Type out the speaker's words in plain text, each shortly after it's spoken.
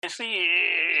Honestly,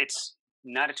 it's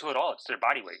not a tool at all. It's their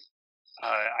body weight.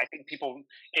 I think people,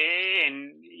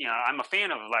 and I'm a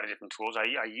fan of a lot of different tools.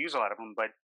 I use a lot of them, but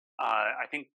I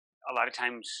think a lot of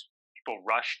times people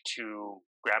rush to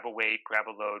grab a weight, grab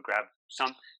a load,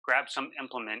 grab some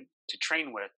implement to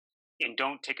train with, and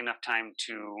don't take enough time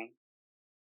to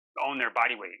own their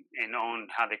body weight and own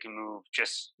how they can move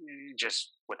just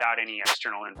without any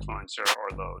external influence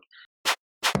or load.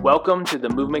 Welcome to the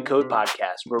Movement Code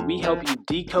Podcast, where we help you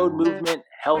decode movement,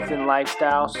 health, and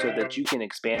lifestyle so that you can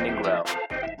expand and grow.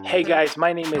 Hey guys,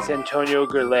 my name is Antonio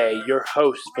Gerlay, your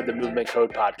host for the Movement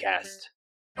Code Podcast.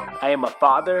 I am a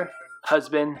father,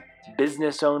 husband,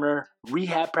 business owner,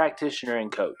 rehab practitioner,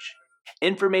 and coach.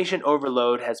 Information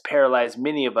overload has paralyzed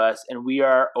many of us, and we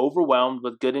are overwhelmed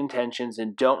with good intentions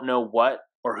and don't know what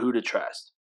or who to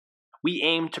trust. We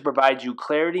aim to provide you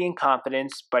clarity and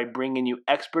confidence by bringing you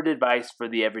expert advice for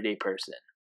the everyday person.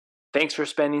 Thanks for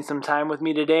spending some time with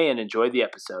me today and enjoy the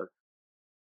episode.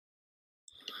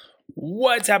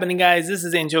 What's happening, guys? This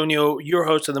is Antonio, your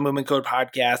host of the Movement Code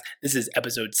Podcast. This is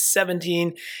episode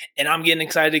 17, and I'm getting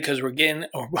excited because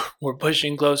we're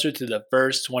pushing closer to the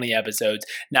first 20 episodes.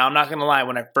 Now, I'm not going to lie.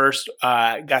 When I first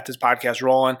got this podcast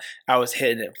rolling, I was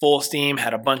hitting it full steam,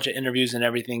 had a bunch of interviews and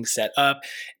everything set up,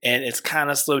 and it's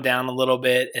kind of slowed down a little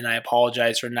bit, and I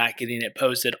apologize for not getting it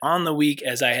posted on the week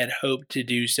as I had hoped to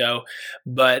do so.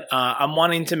 But I'm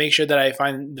wanting to make sure that I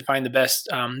find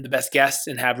the best guests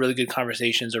and have really good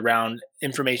conversations around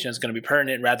information that's going to be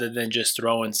pertinent rather than just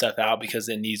throwing stuff out because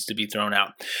it needs to be thrown out.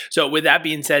 So with that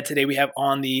being said, today we have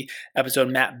on the episode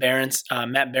Matt Behrens.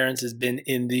 Matt Behrens has been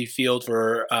in the field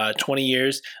for 20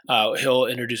 years. He'll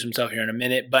introduce himself here in a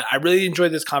minute, but I really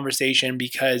enjoyed this conversation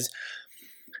because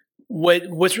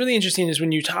what's really interesting is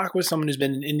when you talk with someone who's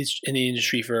been in the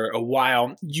industry for a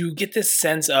while, you get this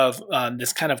sense of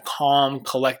this kind of calm,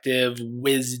 collective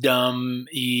wisdom,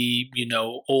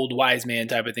 old wise man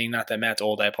type of thing. Not that Matt's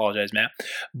old, I apologize, Matt,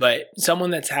 but someone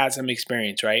that's had some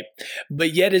experience, right?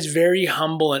 But yet is very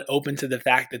humble and open to the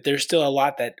fact that there's still a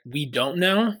lot that we don't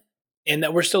know and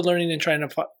that we're still learning and trying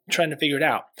to figure it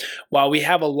out. While we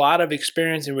have a lot of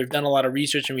experience and we've done a lot of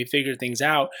research and we figured things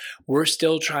out, we're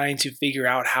still trying to figure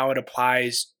out how it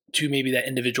applies to maybe that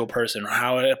individual person or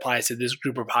how it applies to this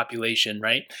group or population,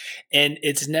 right? And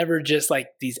it's never just like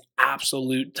these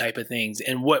absolute type of things.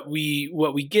 And what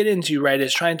we get into, right,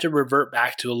 is trying to revert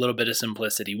back to a little bit of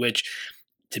simplicity, which,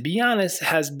 to be honest,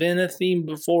 has been a theme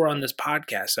before on this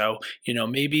podcast. So,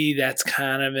 maybe that's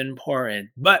kind of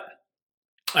important. But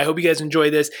I hope you guys enjoy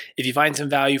this. If you find some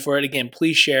value for it, again,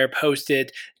 please share, post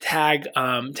it, tag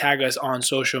us on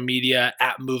social media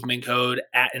at Movement Code,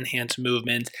 at Enhanced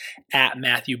Movement, at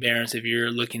Matthew Behrens if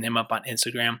you're looking him up on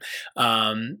Instagram.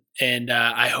 And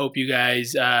I hope you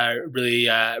guys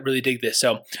really dig this.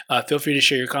 So feel free to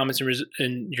share your comments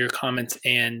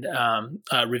and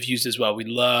reviews as well. We'd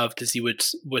love to see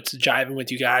what's jiving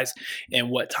with you guys and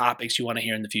what topics you want to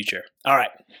hear in the future. All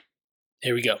right,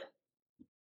 here we go.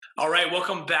 All right,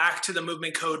 welcome back to the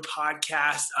Movement Code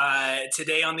Podcast.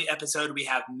 Today on the episode, we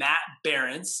have Matt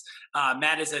Behrens.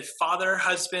 Matt is a father,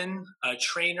 husband, a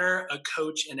trainer, a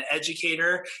coach, and an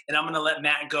educator. And I'm going to let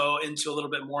Matt go into a little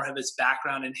bit more of his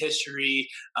background and history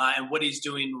and what he's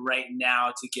doing right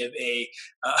now to give a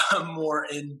more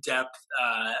in-depth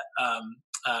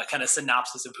kind of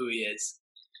synopsis of who he is.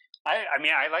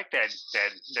 I like that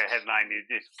headline.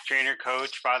 It's trainer,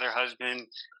 coach, father, husband,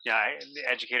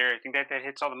 educator. I think that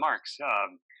hits all the marks.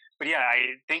 But yeah,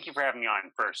 I thank you for having me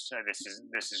on first.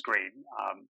 This is great.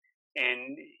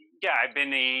 And yeah,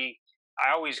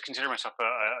 I always consider myself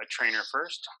a trainer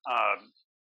first.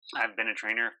 I've been a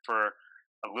trainer for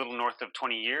a little north of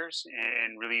 20 years,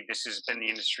 and really this has been the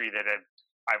industry that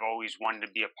I've always wanted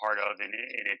to be a part of, and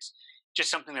it's just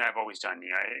something that I've always done.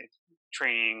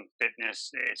 Training,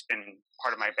 fitness, it's been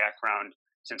part of my background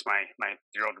since my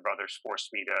 3-year-old brothers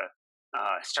forced me to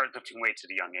start lifting weights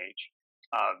at a young age.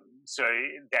 So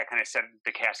that kind of set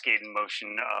the cascade in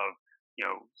motion of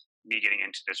me getting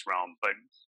into this realm. But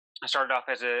I started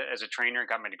off as a trainer,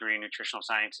 got my degree in nutritional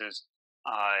sciences,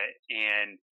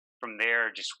 and from there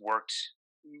just worked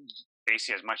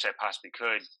basically as much as I possibly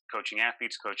could, coaching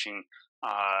athletes, coaching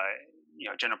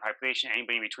general population,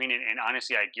 anybody in between. And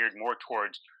honestly, I geared more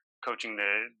towards coaching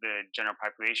the general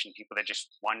population, people that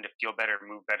just wanted to feel better,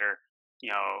 move better,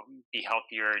 be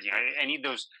healthier, any of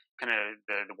those kind of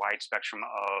the wide spectrum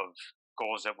of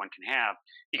goals that one can have,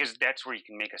 because that's where you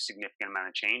can make a significant amount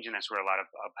of change, and that's where a lot of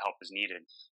help is needed.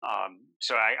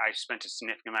 So I spent a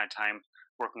significant amount of time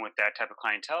working with that type of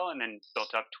clientele, and then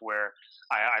built up to where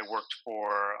I worked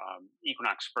for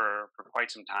Equinox for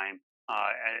quite some time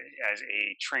as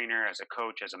a trainer, as a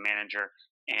coach, as a manager,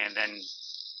 and then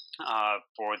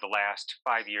for the last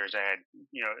 5 years, I had,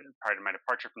 prior to my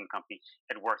departure from the company,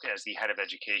 had worked as the head of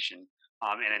education.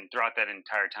 And then throughout that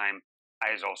entire time,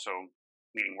 I was also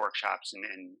leading workshops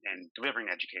and delivering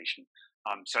education.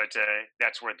 So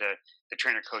that's where the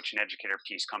trainer, coach, and educator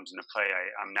piece comes into play.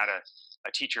 I'm not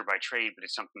a teacher by trade, but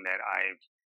it's something that I've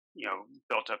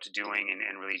built up to doing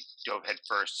and really dove head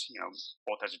first,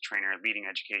 both as a trainer leading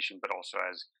education, but also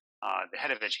as the head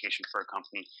of education for a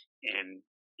company. And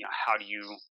how do you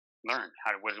learn?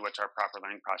 What's our proper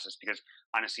learning process? Because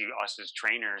honestly, us as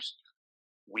trainers,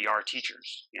 we are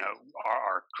teachers.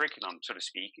 Our curriculum, so to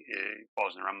speak,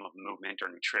 falls in the realm of movement or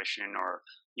nutrition or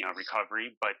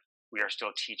recovery, but we are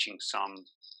still teaching some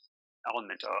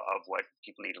element of what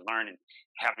people need to learn, and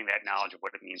having that knowledge of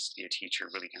what it means to be a teacher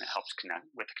really kind of helps connect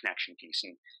with the connection piece,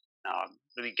 and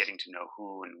really getting to know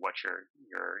who and what your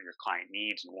client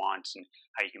needs and wants, and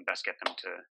how you can best get them to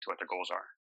what their goals are.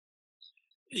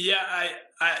 Yeah,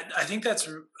 I think that's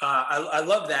I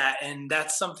love that, and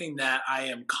that's something that I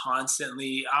am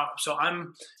constantly. So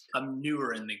I'm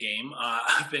newer in the game.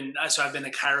 I've been a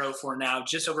Cairo for now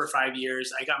just over 5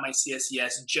 years. I got my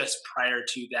CSCS just prior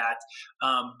to that,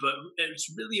 but it's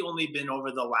really only been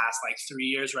over the last like 3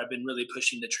 years where I've been really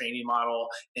pushing the training model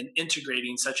and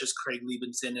integrating, such as Craig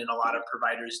Liebenson and a lot of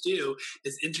providers do,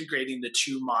 is integrating the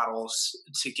two models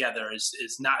together.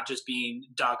 Is not just being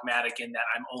dogmatic in that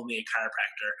I'm only a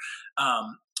chiropractor.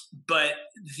 But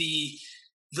the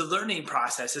learning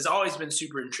process has always been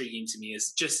super intriguing to me.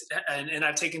 Is just and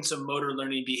I've taken some motor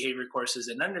learning behavior courses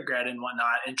in undergrad and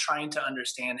whatnot, and trying to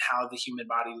understand how the human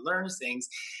body learns things.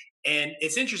 And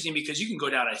it's interesting because you can go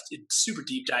down a super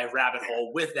deep dive rabbit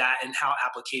hole with that and how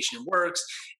application works,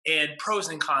 and pros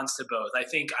and cons to both. I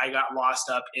think I got lost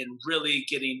up in really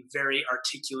getting very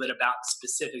articulate about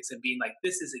specifics and being like,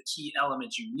 this is a key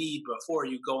element you need before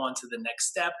you go on to the next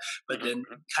step, but then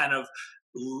kind of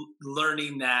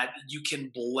learning that you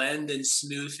can blend and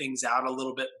smooth things out a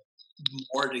little bit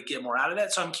more to get more out of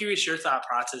that. So I'm curious your thought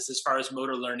process as far as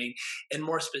motor learning, and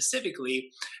more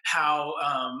specifically, how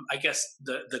I guess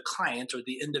the client or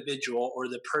the individual or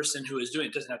the person who is doing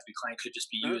it, doesn't have to be client, could just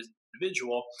be you as an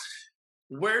individual.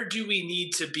 Where do we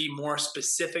need to be more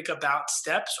specific about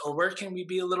steps, or where can we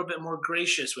be a little bit more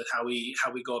gracious with how we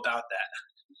go about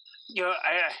that?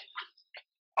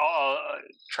 I'll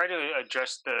try to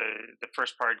address the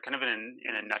first part, kind of in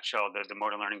a nutshell, the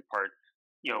motor learning part.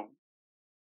 You know,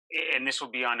 and this will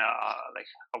be on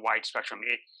a wide spectrum.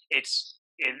 It's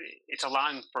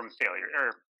allowing from failure,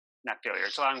 or not failure.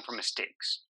 It's allowing for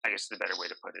mistakes, I guess is the better way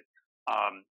to put it.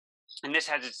 And this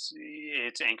has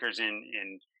its anchors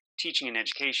in teaching and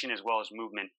education as well as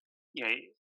movement. You know,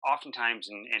 oftentimes,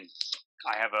 and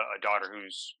I have a daughter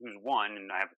who's one,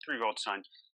 and I have a 3-year-old son.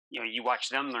 You watch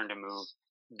them learn to move.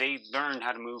 They learn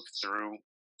how to move through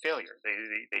failure.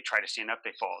 They try to stand up,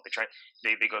 they fall.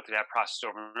 They go through that process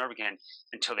over and over again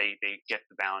until they get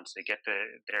the balance. They get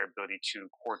their ability to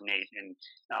coordinate and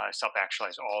self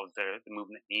actualize all of the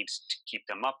movement needs to keep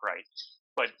them upright.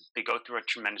 But they go through a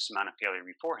tremendous amount of failure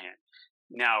beforehand.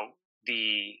 Now,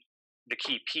 the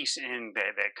key piece in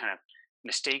that kind of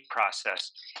mistake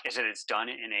process is that it's done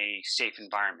in a safe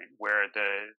environment where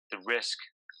the risk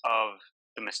of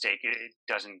the mistake, it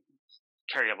doesn't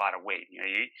carry a lot of weight.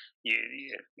 You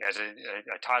as a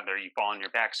toddler, you fall on your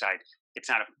backside. It's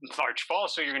not a large fall,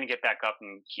 so you're going to get back up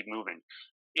and keep moving.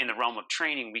 In the realm of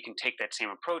training, we can take that same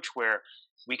approach where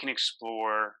we can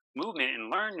explore movement and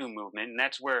learn new movement, and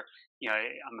that's where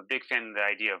I'm a big fan of the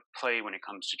idea of play when it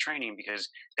comes to training, because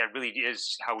that really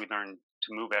is how we learn to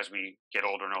move as we get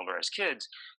older and older as kids.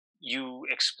 You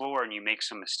explore and you make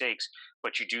some mistakes,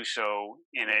 but you do so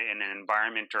in an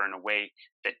environment or in a way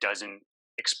that doesn't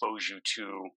expose you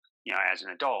to, as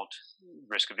an adult,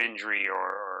 risk of injury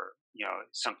or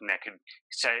something that could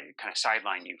kind of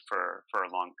sideline you for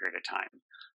a long period of time.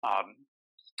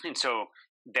 And so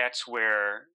that's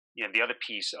where the other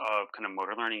piece of kind of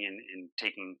motor learning and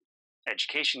taking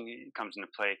education comes into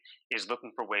play, is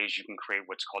looking for ways you can create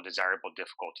what's called desirable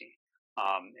difficulty.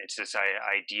 It's this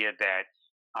idea that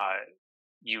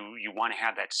you want to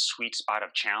have that sweet spot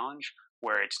of challenge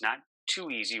where it's not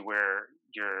too easy, where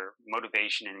your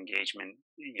motivation and engagement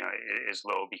is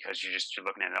low because you're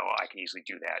looking at, oh, I can easily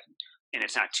do that, and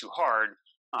it's not too hard,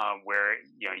 where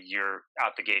you're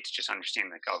out the gates just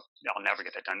understanding like, oh, I'll never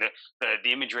get that done.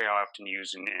 The imagery I often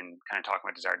use in kind of talking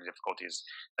about desired difficulty is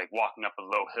like walking up a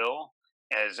low hill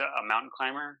as a mountain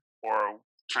climber, or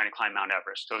trying to climb Mount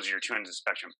Everest. Those are your two ends of the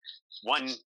spectrum. One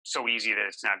so easy that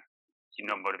it's not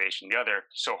no motivation. The other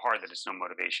so hard that it's no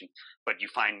motivation. But you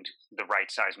find the right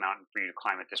size mountain for you to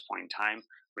climb at this point in time,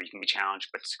 where you can be challenged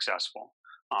but successful.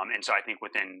 And so I think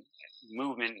within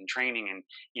movement and training, and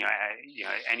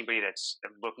anybody that's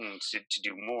looking to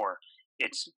do more,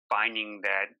 it's finding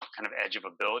that kind of edge of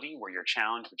ability where you're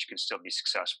challenged, but you can still be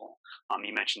successful.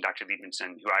 You mentioned Dr.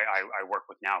 Liebmanson, who I work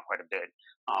with now quite a bit.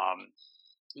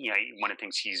 One of the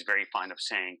things he's very fond of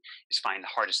saying is find the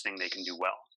hardest thing they can do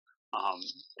well.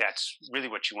 That's really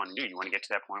what you want to do. You want to get to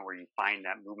that point where you find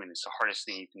that movement is the hardest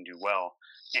thing you can do well,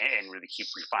 and really keep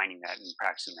refining that and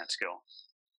practicing that skill.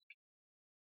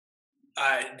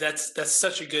 That's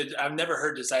such a good. I've never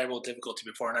heard desirable difficulty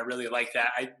before, and I really like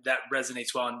that. That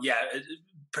resonates well. And yeah,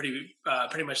 pretty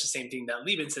much the same thing that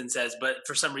Liebmanson says, but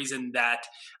for some reason that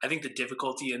I think the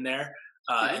difficulty in there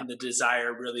and the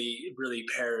desire really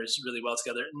pairs really well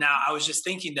together. Now, I was just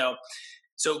thinking though,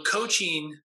 so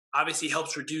coaching obviously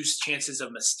helps reduce chances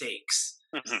of mistakes.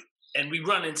 Mm-hmm. And we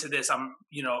run into this.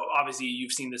 Obviously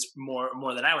you've seen this more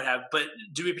than I would have, but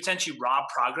do we potentially rob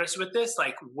progress with this?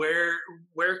 Like where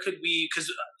could we,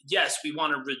 because yes, we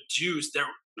want to reduce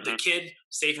the kid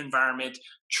safe environment.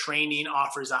 Training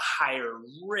offers a higher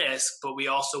risk, but we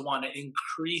also want to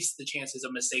increase the chances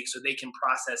of mistakes so they can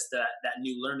process that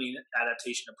new learning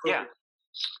adaptation appropriately.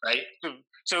 Yeah. Right.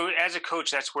 So as a coach,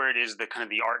 that's where it is the kind of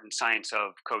the art and science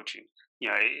of coaching.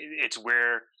 It's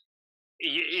where,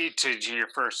 to your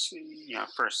first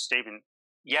statement,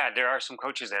 yeah, there are some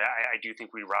coaches that I do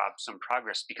think we rob some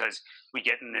progress because we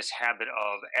get in this habit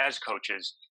of, as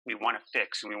coaches, we want to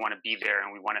fix and we want to be there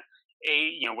and we want to,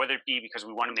 whether it be because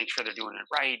we want to make sure they're doing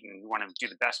it right and we want to do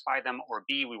the best by them, or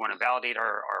B, we want to validate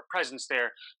our presence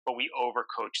there, but we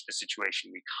overcoach the situation.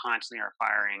 We constantly are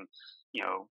firing,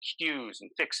 cues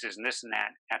and fixes and this and that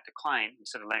at the client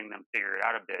instead of letting them figure it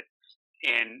out a bit.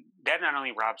 And that not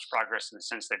only robs progress in the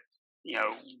sense that,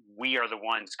 we are the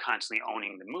ones constantly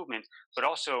owning the movement, but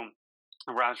also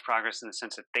robs progress in the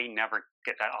sense that they never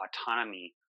get that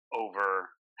autonomy over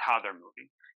how they're moving.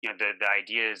 The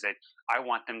idea is that I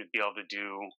want them to be able to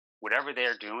do whatever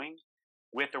they're doing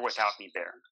with or without me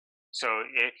there. So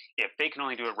if they can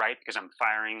only do it right because I'm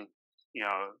firing,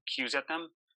 cues at them,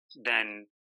 then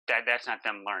that's not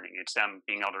them learning. It's them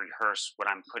being able to rehearse what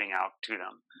I'm putting out to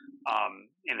them.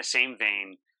 In the same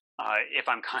vein, if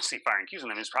I'm constantly firing cues on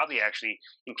them, it's probably actually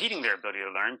impeding their ability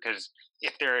to learn, because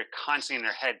if they're constantly in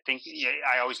their head thinking,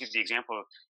 I always give the example of,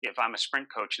 if I'm a sprint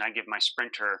coach and I give my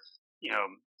sprinter,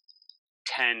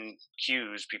 10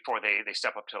 cues before they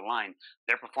step up to the line,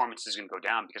 their performance is going to go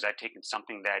down because I've taken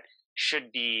something that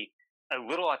should be a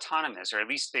little autonomous, or at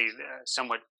least they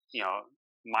somewhat,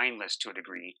 mindless to a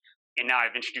degree. And now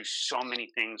I've introduced so many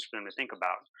things for them to think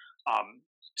about.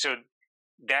 So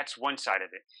that's one side of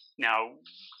it. Now,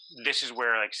 this is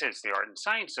where, like I said, it's the art and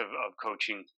science of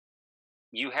coaching.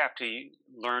 You have to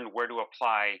learn where to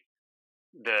apply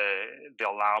the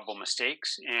allowable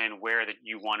mistakes and where that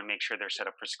you want to make sure they're set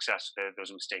up for success, so that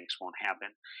those mistakes won't happen.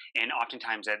 And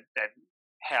oftentimes that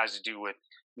has to do with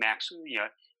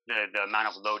the amount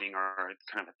of loading, or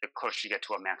kind of the closer you get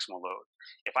to a maximal load.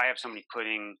 If I have somebody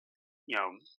putting,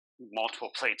 multiple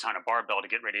plates on a barbell to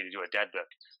get ready to do a deadlift,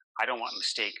 I don't want a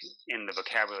mistake in the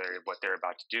vocabulary of what they're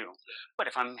about to do. But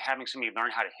if I'm having somebody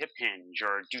learn how to hip hinge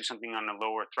or do something on the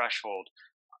lower threshold,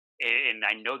 and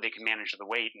I know they can manage the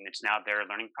weight and it's now their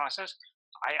learning process,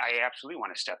 I absolutely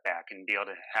want to step back and be able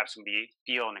to have somebody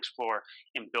feel and explore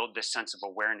and build this sense of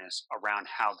awareness around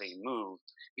how they move.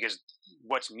 Because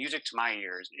what's music to my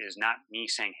ears is not me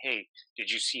saying, hey,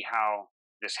 did you see how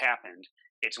this happened?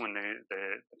 It's when the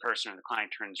person or the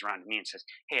client turns around to me and says,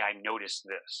 hey, I noticed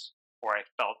this, or I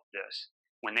felt this.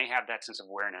 When they have that sense of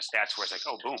awareness, that's where it's like,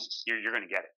 oh, boom, you're going to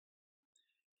get it.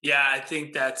 Yeah, I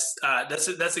think that's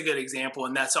a good example,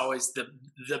 and that's always the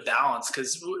balance,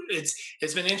 because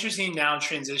it's been interesting now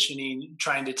transitioning,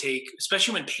 trying to take,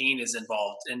 especially when pain is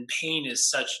involved, and pain is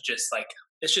such just like,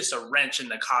 it's just a wrench in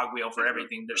the cogwheel for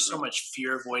everything. There's so much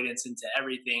fear avoidance into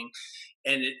everything,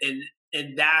 and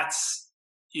that's,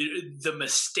 the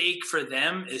mistake for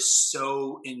them is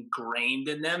so ingrained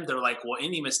in them. They're like, well,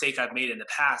 any mistake I've made in the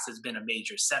past has been a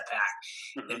major setback.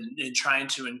 Mm-hmm. And trying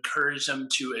to encourage them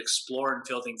to explore and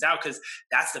feel things out, because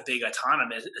that's the big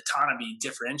autonomy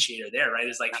differentiator there, right?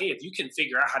 It's like, hey, if you can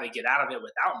figure out how to get out of it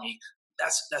without me,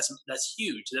 that's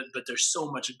huge. But there's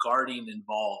so much guarding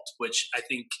involved, which I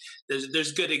think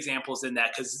there's good examples in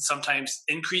that, because sometimes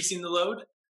increasing the load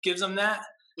gives them that.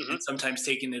 Mm-hmm. And sometimes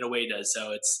taking it away does.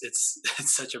 So it's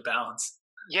such a balance.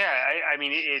 Yeah, I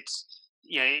mean, it's,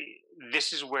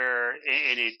 this is where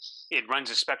it runs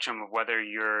a spectrum of whether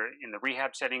you're in the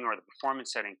rehab setting or the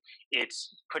performance setting.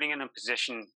 It's putting in a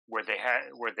position where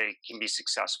they can be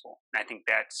successful. And I think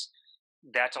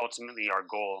that's ultimately our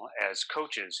goal as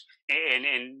coaches. And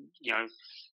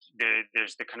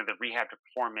there's the kind of the rehab to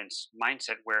performance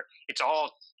mindset where it's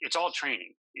all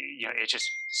training. It's just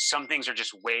some things are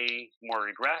just way more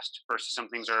regressed versus some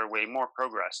things are way more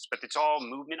progressed, but it's all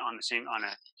movement on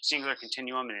a singular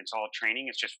continuum, and it's all training.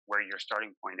 It's just where your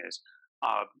starting point is.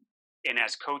 And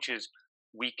as coaches,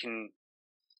 we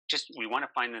want to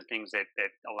find the things that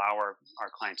allow our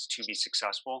clients to be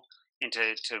successful and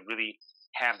to really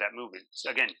have that movement. So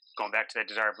again, going back to that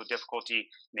desirable difficulty,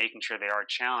 making sure they are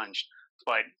challenged.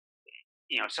 But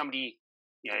somebody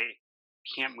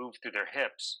can't move through their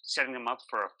hips, setting them up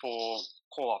for a full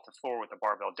pull off the floor with a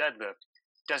barbell deadlift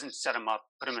doesn't set them up,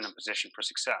 put them in a position for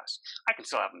success. I can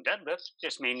still have them deadlift,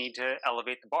 just may need to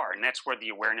elevate the bar. And that's where the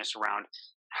awareness around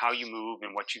how you move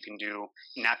and what you can do,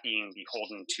 not being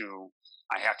beholden to,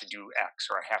 I have to do X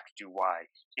or I have to do Y,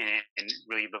 and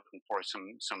really looking for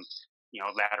some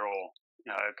lateral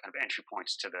kind of entry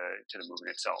points to the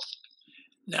movement itself.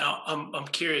 Now, I'm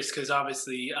curious because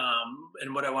obviously,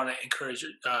 and what I want to encourage,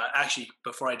 actually,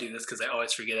 before I do this, because I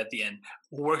always forget at the end,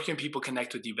 where can people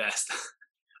connect with you best?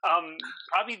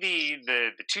 Probably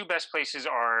the two best places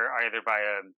are either by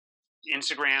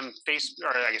Instagram, Facebook,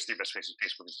 or I guess the best places.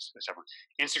 Facebook is separate.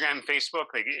 Instagram,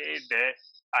 Facebook. Like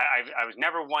I was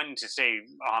never one to say,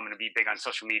 oh, I'm going to be big on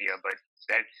social media, but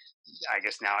that I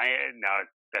guess now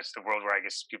that's the world where I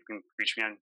guess people can reach me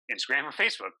on Instagram or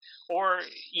Facebook or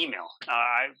email.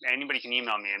 Anybody can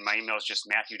email me, and my email is just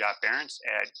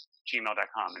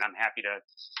matthew.barents@gmail.com, and I'm happy to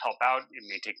help out. It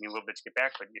may take me a little bit to get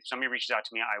back, but if somebody reaches out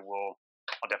to me, I'll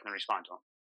definitely respond to them.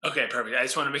 Okay, perfect. I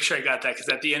just want to make sure I got that because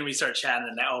at the end we start chatting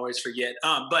and I always forget.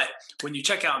 But when you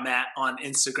check out Matt on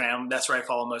Instagram, that's where I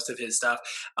follow most of his stuff.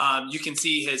 You can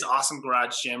see his awesome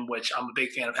garage gym, which I'm a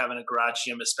big fan of having a garage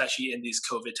gym, especially in these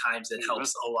COVID times. It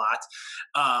helps a lot.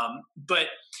 But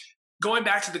going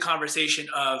back to the conversation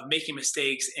of making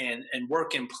mistakes and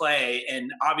work and play,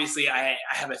 and obviously I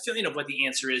have a feeling of what the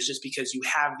answer is just because you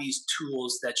have these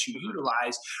tools that you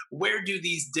utilize. Where do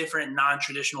these different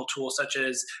non-traditional tools such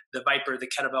as the Viper, the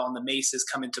kettlebell, and the maces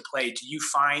come into play? Do you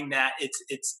find that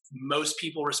it's most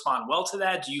people respond well to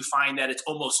that? Do you find that it's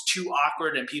almost too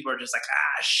awkward and people are just like,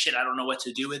 shit, I don't know what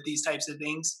to do with these types of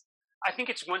things? I think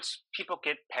it's once people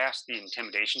get past the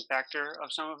intimidation factor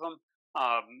of some of them,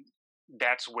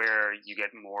 that's where you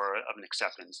get more of an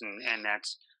acceptance, and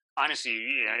that's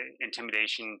honestly,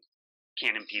 intimidation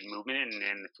can impede movement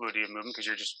and the fluidity of movement because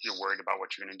you're worried about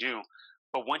what you're going to do.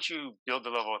 But once you build the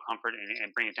level of comfort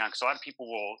and bring it down, because a lot of people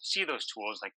will see those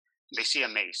tools, like they see a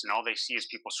mace and all they see is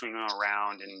people swinging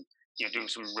around and doing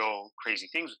some real crazy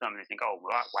things with them, and they think, oh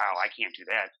wow, I can't do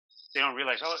that. They don't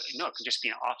realize, oh no, it can just be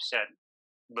an offset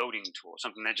loading tool,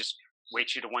 something that just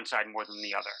weights you to one side more than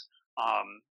the other.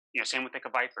 Same with like a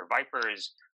Viper. Viper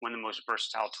is one of the most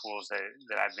versatile tools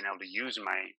that I've been able to use in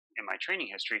my training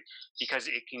history because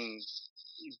it can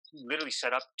literally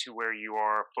set up to where you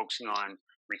are focusing on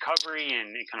recovery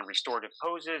and kind of restorative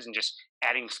poses and just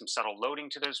adding some subtle loading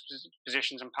to those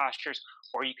positions and postures,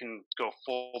 or you can go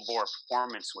full bore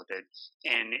performance with it,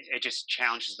 and it just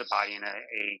challenges the body in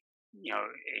a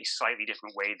slightly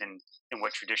different way than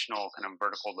what traditional kind of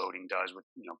vertical loading does with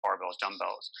barbells,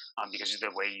 dumbbells, because of the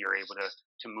way you're able to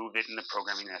move it and the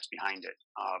programming that's behind it.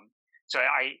 So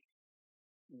I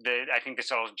think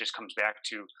this all just comes back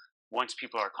to once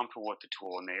people are comfortable with the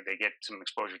tool and they get some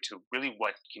exposure to really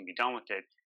what can be done with it,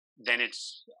 then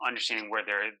it's understanding where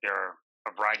there are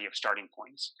a variety of starting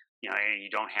points. You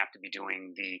don't have to be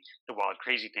doing the wild,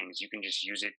 crazy things. You can just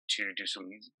use it to do some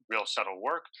real subtle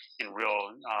work and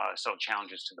real subtle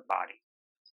challenges to the body.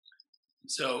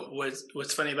 So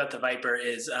what's funny about the Viper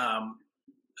is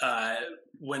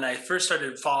when I first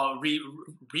started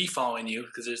re-following you,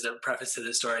 because there's a preface to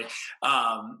this story,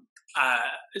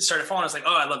 started following. I was like,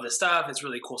 oh, I love this stuff. It's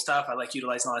really cool stuff. I like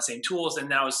utilizing all the same tools.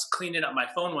 And then I was cleaning up my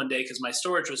phone one day because my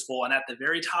storage was full. And at the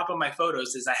very top of my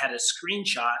photos I had a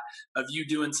screenshot of you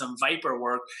doing some Viper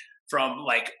work from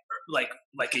like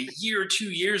a year or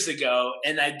 2 years ago.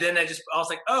 And I was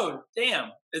like, oh,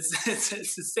 damn, it's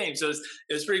the same. So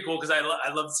it was pretty cool because I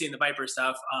loved seeing the Viper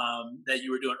stuff that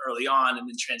you were doing early on and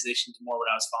then transitioned to more what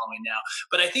I was following now.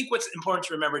 But I think what's important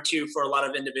to remember too for a lot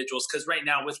of individuals, because right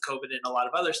now with COVID and a lot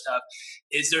of other stuff,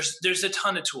 is there's a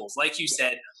ton of tools. Like you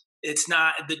said, it's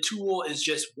not, the tool is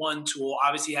just one tool.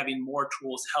 Obviously having more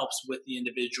tools helps with the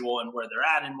individual and where they're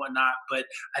at and whatnot. But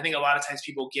I think a lot of times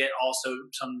people get also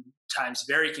sometimes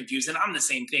very confused. And I'm the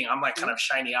same thing. I'm like kind of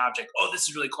shiny object. Oh, this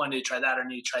is really cool. I need to try that. Or I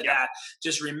need to try that.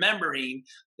 Just remembering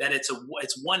that it's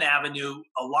one avenue.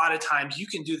 A lot of times you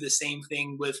can do the same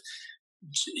thing with,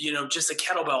 just a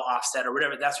kettlebell offset or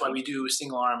whatever. That's why we do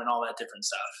single arm and all that different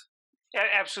stuff. Yeah,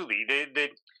 absolutely.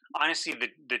 Honestly,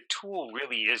 the tool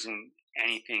really isn't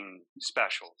anything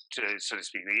special, so to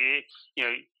speak.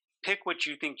 Pick what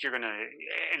you think you're gonna.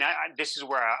 And this is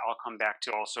where I'll come back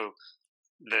to also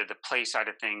the play side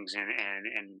of things,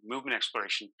 and movement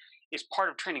exploration is part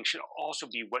of training should also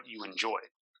be what you enjoy.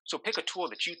 So pick a tool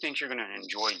that you think you're going to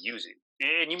enjoy using,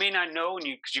 and you may not know, and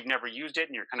because you've never used it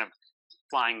and you're kind of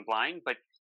flying blind, but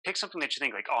pick something that you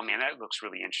think like, oh man, that looks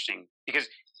really interesting, because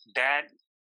that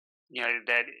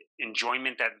that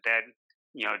enjoyment, that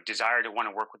desire to want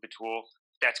to work with the tool,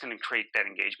 that's going to create that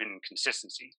engagement and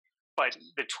consistency. But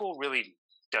the tool really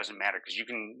doesn't matter, because you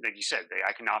can, like you said,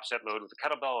 I can offset load with a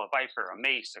kettlebell, a Viper, a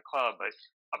mace, a club,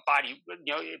 a body,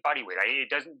 body weight. It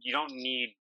doesn't. You don't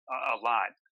need a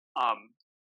lot.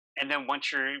 And then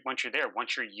once you're there,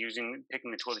 once you're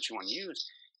picking the tool that you want to use,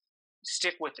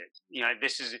 stick with it.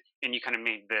 This is, and you kind of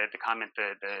made the comment,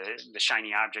 the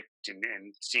shiny object,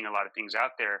 and seeing a lot of things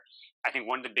out there. I think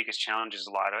one of the biggest challenges,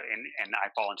 and I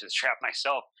fall into this trap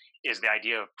myself, is the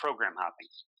idea of program hopping.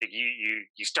 Like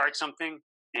you start something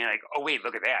and you're like, oh wait,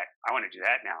 look at that, I want to do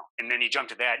that now, and then you jump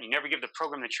to that, and you never give the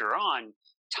program that you're on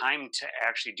time to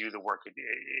actually do the work it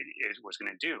was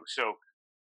going to do. So,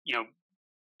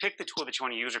 pick the tool that you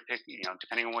want to use, or pick,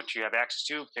 depending on what you have access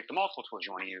to, pick the multiple tools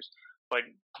you want to use. But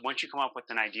once you come up with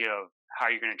an idea of how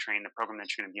you're going to train, the program that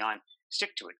you're going to be on,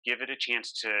 stick to it. Give it a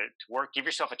chance to work. Give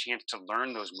yourself a chance to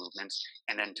learn those movements,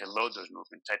 and then to load those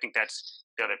movements. I think that's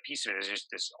the other piece of it, is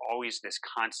just always this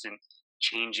constant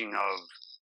changing of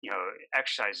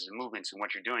exercises and movements and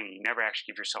what you're doing. You never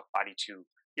actually give yourself you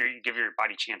give your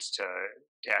body a chance to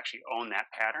actually own that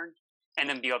pattern, and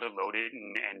then be able to load it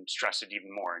and stress it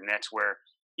even more. And that's where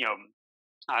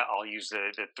I'll use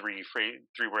the three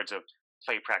words of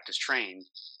play, practice, train,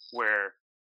 where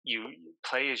you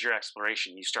play is your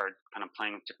exploration. You start kind of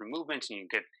playing with different movements, and you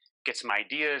get some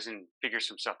ideas and figure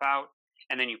some stuff out,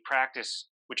 and then you practice,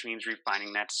 which means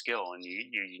refining that skill. And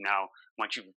you now,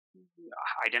 once you've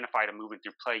identified a movement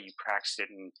through play, you practice it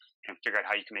and figure out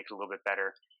how you can make it a little bit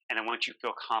better. And then once you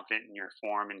feel confident in your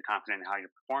form and confident in how you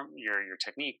perform your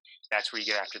technique, that's where you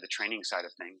get after the training side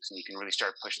of things, and you can really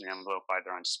start pushing the envelope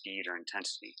either on speed or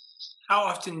intensity. How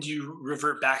often do you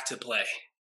revert back to play?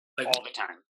 All the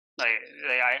time.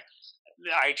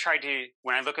 I try to,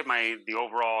 when I look at the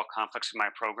overall complex of my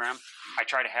program, I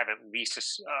try to have at least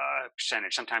a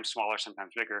percentage, sometimes smaller,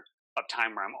 sometimes bigger, of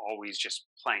time where I'm always just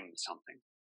playing with something.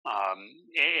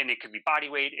 And it could be body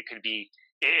weight, it could be,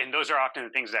 and those are often the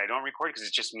things that I don't record, because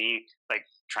it's just me like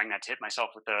trying not to hit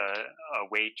myself with a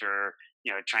weight, or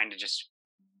trying to just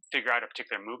figure out a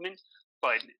particular movement.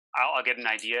 But I'll get an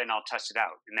idea and I'll test it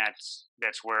out, and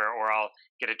that's where, or I'll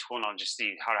get a tool and I'll just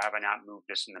see, how have I not moved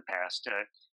this in the past.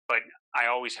 But I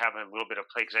always have a little bit of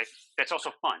play, because that's also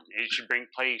fun. It should bring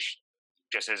play,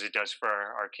 just as it does for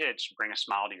our kids. Bring a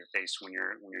smile to your face when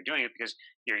you're doing it, because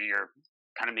you're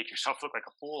kind of make yourself look like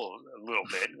a fool a little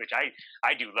bit, which I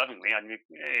do lovingly. I mean,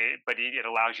 but it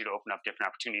allows you to open up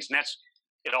different opportunities, and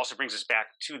it also brings us back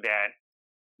to that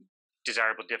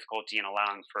desirable difficulty and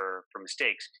allowing for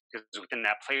mistakes, because within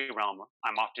that play realm,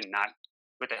 I'm often not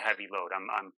with a heavy load.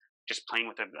 I'm just playing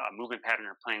with a movement pattern,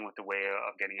 or playing with the way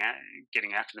of getting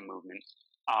after the movement,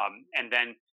 and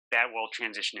then that will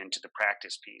transition into the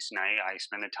practice piece. And I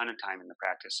spend a ton of time in the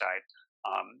practice side.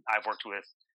 I've worked with,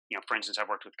 for instance, I've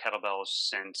worked with kettlebells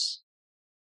since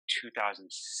 2006.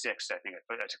 I think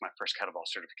I took my first kettlebell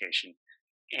certification,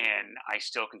 and I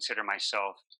still consider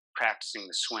myself practicing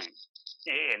the swing.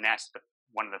 And that's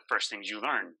one of the first things you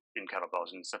learn in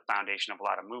kettlebells, and it's the foundation of a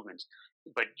lot of movements.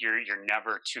 But you're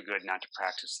never too good not to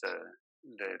practice the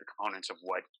components of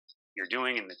what you're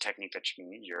doing and the technique that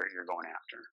you're going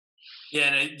after.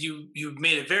 Yeah, and you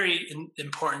made a very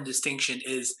important distinction,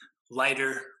 is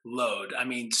lighter load. I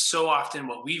mean, so often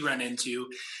what we run into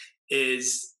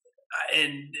is,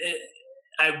 and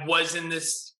I was in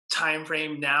this time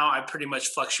frame. Now I pretty much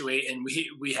fluctuate, and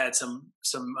we had some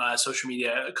social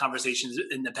media conversations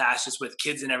in the past, just with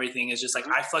kids and everything. Is just like,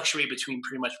 I fluctuate between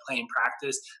pretty much play and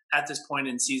practice. At this point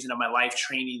in the season of my life,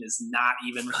 training is not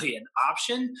even really an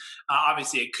option.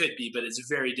 Obviously it could be, but it's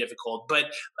very difficult. But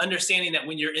understanding that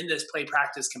when you're in this play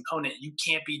practice component, you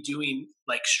can't be doing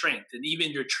like strength, and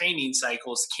even your training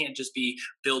cycles can't just be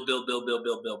build.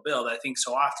 I think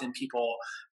so often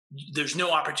there's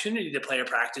no opportunity to play or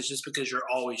practice, just because you're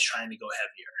always trying to go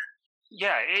heavier.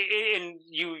 Yeah, and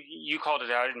you called it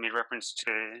out and made reference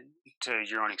to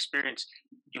your own experience.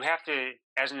 You have to,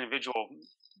 as an individual,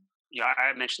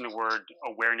 I mentioned the word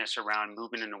awareness around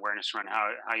movement and awareness around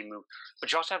how you move,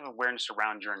 but you also have awareness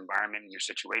around your environment and your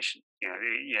situation.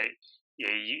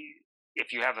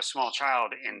 if you have a small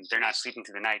child and they're not sleeping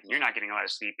through the night and you're not getting a lot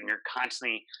of sleep and you're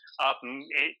constantly up,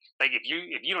 like if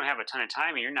you don't have a ton of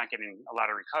time and you're not getting a lot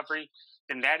of recovery,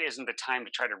 then that isn't the time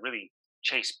to try to really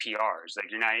chase PRs. Like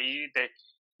you're not,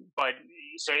 but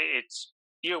so it's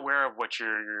be aware of what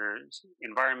your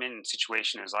environment and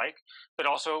situation is like, but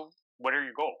also what are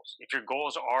your goals? If your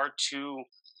goals are to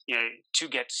to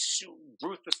get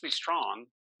ruthlessly strong,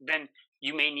 then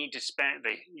you may need to spend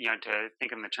to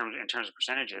think in terms of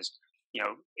percentages.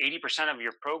 80% of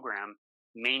your program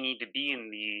may need to be in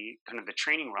the kind of the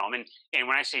training realm. And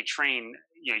when I say train,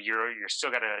 you're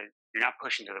still you're not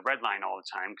pushing to the red line all the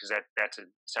time, because that's a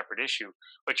separate issue.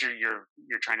 But you're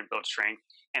trying to build strength,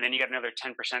 and then you got another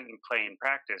 10% in play and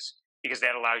practice, because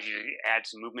that allows you to add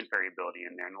some movement variability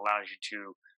in there and allows you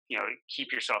to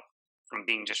keep yourself from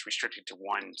being just restricted to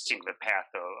one singular path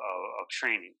of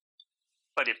training.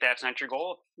 But if that's not your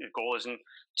goal isn't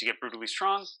to get brutally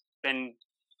strong, then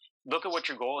look at what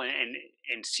your goal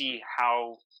and see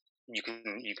how you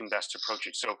can best approach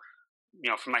it. So,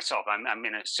 for myself, I'm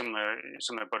in a similar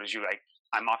boat as you. Like,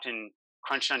 I'm often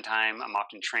crunched on time. I'm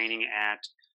often training at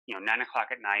 9 o'clock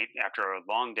at night after a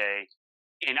long day,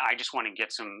 and I just want to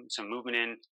get some movement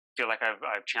in. Feel like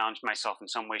I've challenged myself in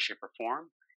some way, shape, or form,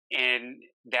 and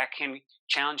that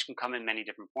challenge can come in many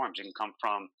different forms. It can come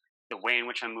from the way in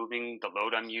which I'm moving, the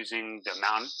load I'm using,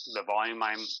 the volume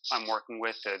I'm working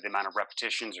with, the amount of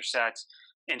repetitions or sets.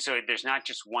 And so there's not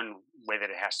just one way that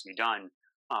it has to be done.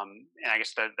 And I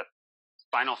guess the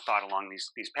final thought along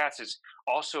these paths is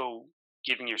also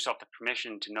giving yourself the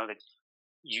permission to know that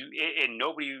and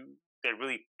nobody that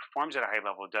really performs at a high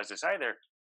level does this either.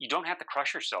 You don't have to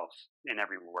crush yourself in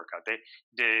every workout.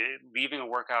 The leaving a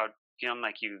workout feeling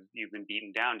like you've been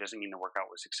beaten down doesn't mean the workout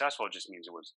was successful. It just means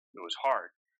it was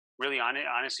hard. Really,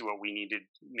 honestly, what we need to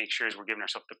make sure is we're giving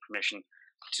ourselves the permission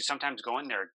to sometimes go in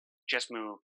there, just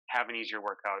move, have an easier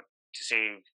workout to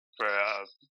save for a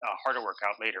harder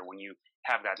workout later, when you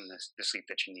have gotten the sleep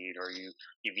that you need, or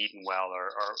you've eaten well,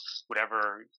 or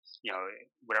whatever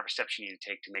whatever steps you need to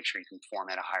take to make sure you can perform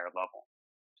at a higher level.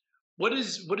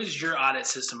 What does your audit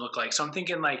system look like? So I'm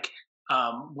thinking, like,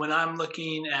 when I'm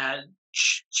looking at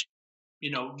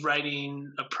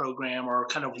writing a program or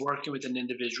kind of working with an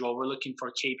individual, we're looking for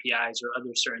KPIs or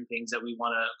other certain things that we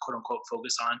want to quote unquote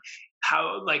focus on.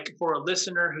 How, like, for a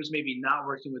listener who's maybe not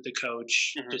working with a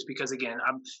coach, Mm-hmm. just because, again,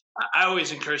 I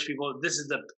always encourage people, this is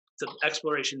the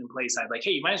exploration and play side. Like,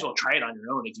 hey, you might as well try it on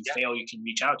your own. If you fail, you can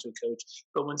reach out to a coach.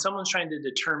 But when someone's trying to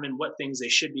determine what things they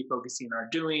should be focusing on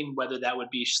doing, whether that would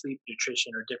be sleep,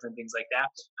 nutrition, or different things like that,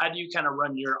 how do you kind of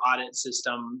run your audit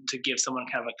system to give someone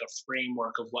kind of like a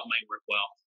framework of what might work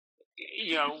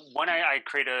well? When I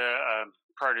create a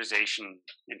prioritization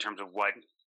in terms of what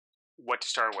to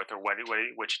start with, or what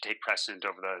should take precedent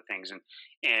over the other things,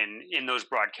 and in those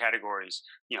broad categories,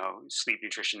 sleep,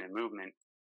 nutrition, and movement.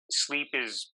 Sleep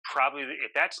is probably,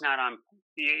 if that's not on,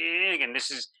 again,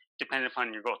 this is dependent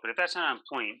upon your goals, but if that's not on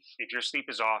point, if your sleep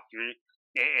is off,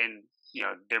 and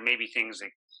there may be things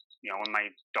like, when my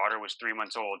daughter was 3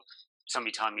 months old,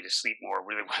 somebody telling me to sleep more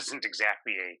really wasn't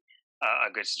exactly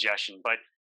a good suggestion. But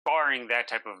barring that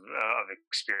type of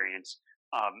experience,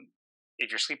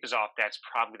 if your sleep is off, that's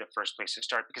probably the first place to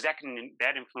start, because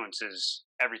that influences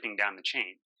everything down the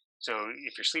chain. So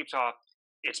if your sleep's off,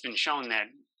 it's been shown that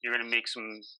you're going to make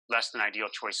some less than ideal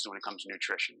choices when it comes to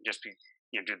nutrition, just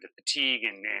due to the fatigue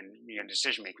and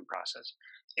decision making process.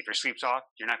 If your sleep's off,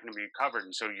 you're not going to be recovered,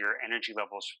 and so your energy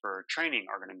levels for training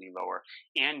are going to be lower,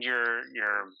 and your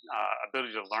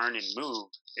ability to learn and move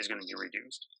is going to be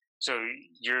reduced. So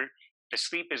the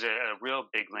sleep is a real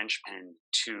big linchpin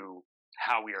to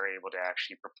how we are able to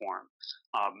actually perform.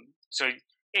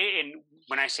 And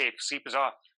when I say if sleep is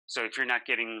off, so if you're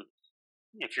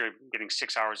getting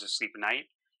 6 hours of sleep a night,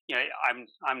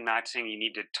 I'm not saying you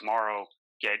need to tomorrow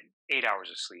get 8 hours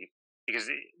of sleep, because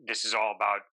this is all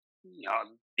about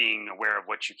being aware of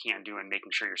what you can do and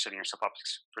making sure you're setting yourself up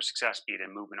for success, be it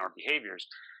in movement or behaviors.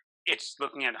 It's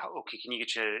looking at, okay, can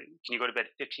you go to bed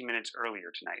 15 minutes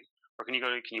earlier tonight, or can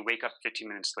you wake up 15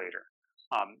 minutes later?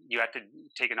 You have to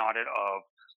take an audit of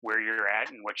where you're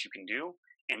at and what you can do,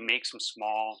 and make some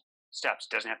small steps.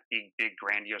 It doesn't have to be big,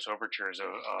 grandiose overtures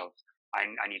of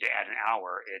I need to add an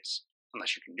hour. It's,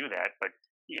 unless you can do that, but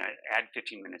add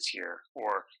 15 minutes here,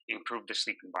 or improve the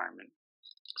sleep environment.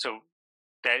 So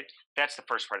that's the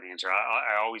first part of the answer.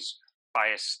 I always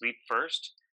bias sleep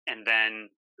first, and then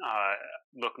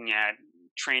looking at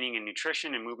training and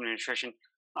nutrition and movement and nutrition.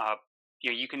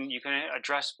 You can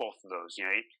address both of those.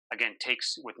 Again,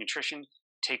 with nutrition,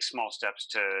 take small steps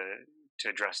to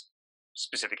address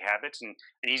specific habits. And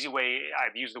an easy way,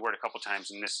 I've used the word a couple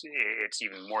times, and it's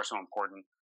even more so important.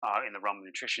 in the realm of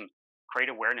nutrition, create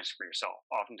awareness for yourself.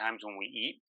 Oftentimes when we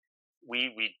eat,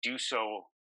 we do so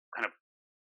kind of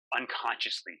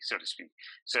unconsciously, so to speak.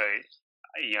 So,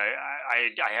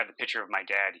 I have the picture of my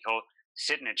dad. He'll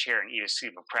sit in a chair and eat a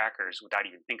sleeve of crackers without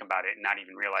even think about it and not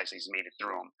even realize he's made it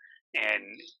through them. And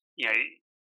you know,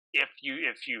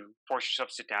 if you force yourself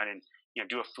to sit down and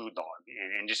do a food log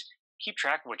and just keep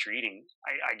track of what you're eating,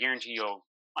 I guarantee you'll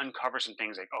uncover some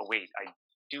things like, oh wait, I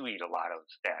do eat a lot of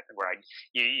that. Where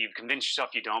you've convinced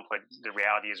yourself you don't, but the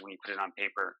reality is when you put it on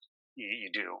paper, you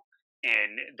do.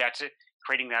 And that's it.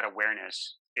 Creating that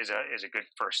awareness is a good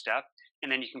first step,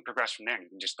 and then you can progress from there. And you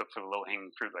can just look for the low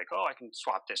hanging fruit, like, oh, I can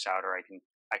swap this out, or I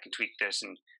can tweak this,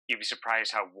 and you'd be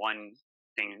surprised how one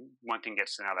thing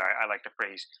gets to another. I like the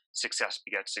phrase "success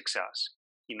begets success."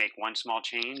 You make one small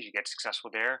change, you get successful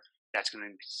there. That's going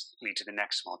to lead to the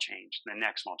next small change, the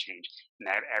next small change, and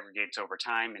that aggregates over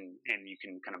time, and you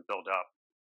can kind of build up.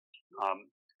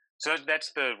 So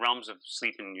that's the realms of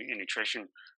sleep and nutrition.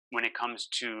 When it comes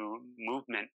to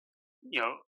movement, you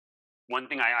know, one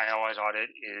thing I always audit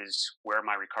is where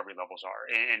my recovery levels are.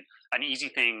 And an easy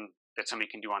thing that somebody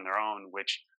can do on their own,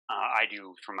 which I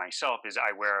do for myself, is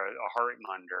I wear a heart rate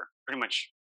monitor pretty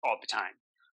much all the time.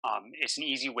 It's an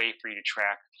easy way for you to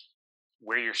track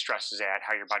where your stress is at,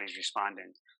 how your body's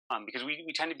responding. Because we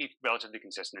tend to be relatively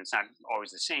consistent. It's not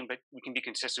always the same, but we can be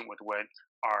consistent with what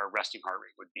our resting heart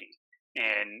rate would be.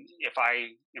 And if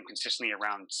I am consistently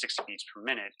around 60 beats per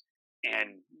minute,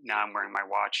 and now I'm wearing my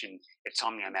watch and it's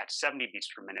telling me I'm at 70 beats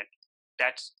per minute,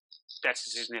 that's a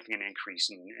significant increase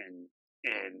in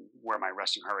where my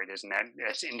resting heart rate is, and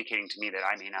that's indicating to me that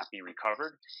I may not be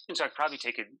recovered. And so I'd probably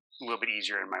take it a little bit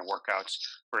easier in my workouts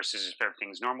versus if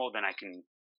everything's normal, then I can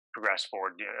progress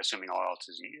forward, assuming all else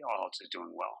is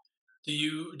doing well. Do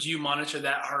you monitor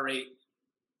that heart rate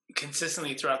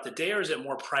consistently throughout the day, or is it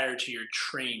more prior to your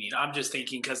training? I'm just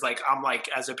thinking because I'm like,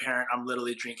 as a parent, I'm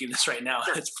literally drinking this right now.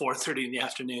 Sure. It's 4:30 in the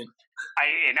afternoon.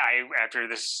 After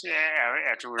this,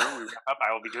 after we wrap up,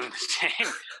 I will be doing the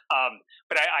same.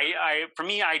 But for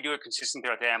me, I do it consistently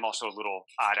throughout the day. I'm also a little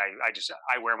odd.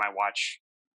 I wear my watch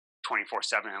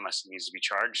 24/7 unless it needs to be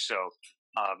charged. So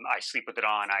I sleep with it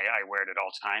on. I wear it at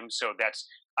all times. So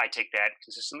I take that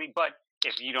consistently. But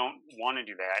if you don't want to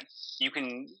do that, you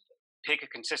can pick a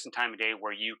consistent time of day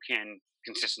where you can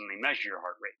consistently measure your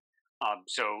heart rate.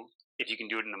 So if you can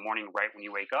do it in the morning right when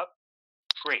you wake up,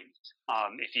 great.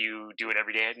 If you do it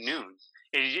every day at noon,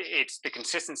 it's the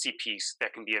consistency piece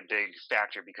that can be a big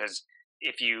factor, because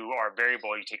if you are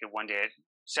variable, you take it one day at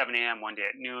 7 a.m., one day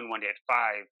at noon, one day at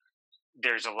 5,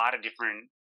 there's a lot of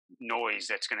different noise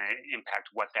that's going to impact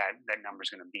what that number is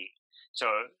going to be.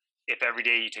 So if every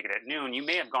day you take it at noon, you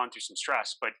may have gone through some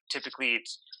stress, but typically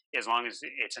it's, as long as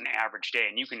it's an average day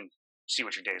and you can see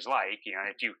what your day is like,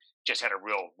 if you just had a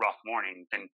real rough morning,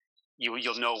 then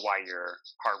you'll know why your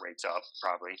heart rate's up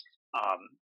probably.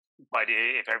 But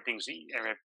if everything's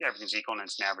equal and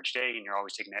it's an average day and you're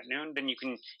always taking it at noon, then you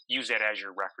can use that as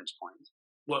your reference point.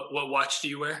 What watch do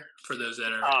you wear, for those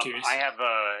that are curious? I have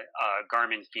a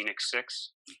Garmin Fenix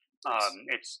 6.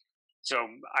 So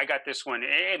I got this one,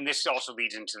 and this also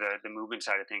leads into the movement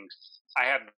side of things. I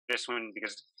have this one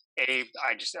because I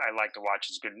like the watch.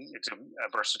 It's good. It's a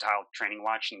versatile training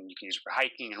watch, and you can use it for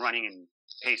hiking and running and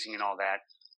pacing and all that.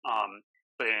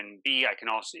 But then B,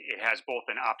 it has both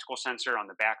an optical sensor on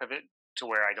the back of it to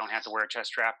where I don't have to wear a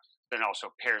chest strap, then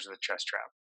also pairs with a chest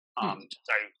strap.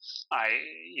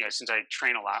 Since I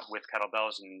train a lot with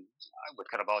kettlebells, and with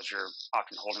kettlebells you're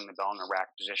often holding the bell in a rack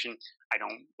position, I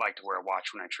don't like to wear a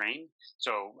watch when I train,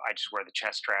 so I just wear the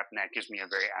chest strap, and that gives me a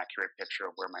very accurate picture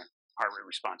of where my heart rate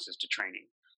response is to training.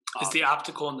 Is the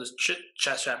optical and the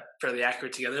chest strap fairly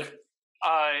accurate together?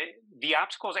 The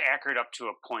optical is accurate up to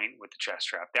a point with the chest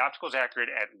strap. The optical is accurate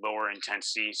at lower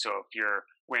intensity, so if you're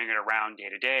wearing it around day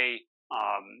to day,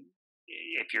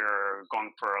 if you're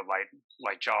going for a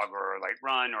light jog or a light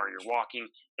run, or you're walking,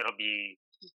 it'll be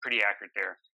pretty accurate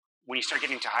there. When you start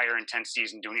getting to higher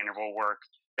intensities and doing interval work,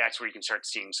 that's where you can start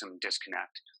seeing some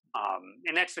disconnect.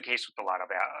 And that's the case with a lot of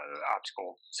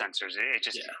optical sensors. It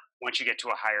just, once you get to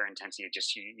a higher intensity, it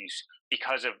just, you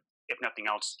because of, if nothing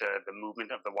else, the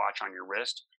movement of the watch on your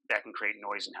wrist, that can create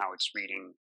noise in how it's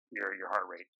reading your heart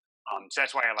rate. So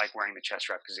that's why I like wearing the chest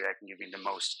strap, because that can give me the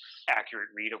most accurate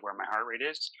read of where my heart rate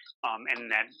is. And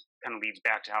that kind of leads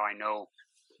back to how I know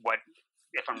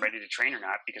if I'm ready to train or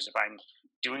not, because if I'm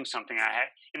doing something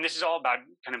and this is all about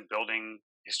kind of building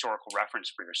historical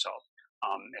reference for yourself.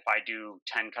 If I do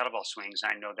 10 kettlebell swings,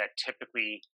 I know that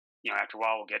typically, after a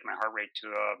while, we'll get my heart rate to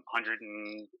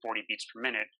 140 beats per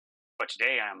minute. But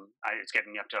today it's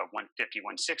getting me up to 150,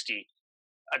 160.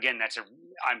 Again,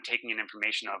 I'm taking in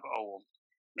information of,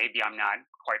 maybe I'm not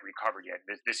quite recovered yet.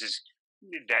 This is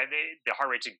that the heart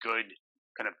rate's a good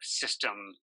kind of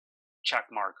system check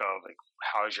mark of like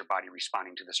how is your body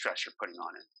responding to the stress you're putting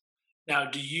on it. Now,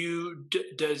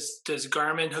 does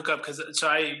Garmin hook up? Because so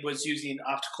I was using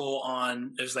optical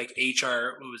on, it was like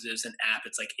HR. What was it? It's an app.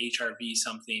 It's like HRV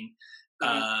something.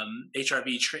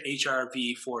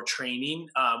 HRV for training,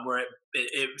 where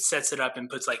it sets it up and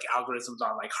puts like algorithms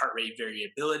on like heart rate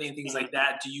variability and things like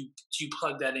that. Do you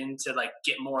plug that in to like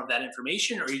get more of that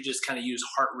information, or you just kind of use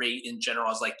heart rate in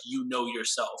general as like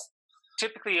yourself?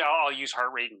 Typically, I'll use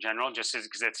heart rate in general just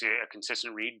because it's a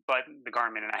consistent read. But the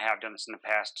Garmin, and I have done this in the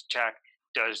past, check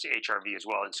does HRV as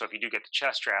well. And so if you do get the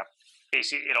chest strap,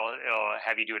 basically it'll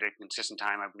have you do it at a consistent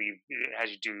time. I believe it has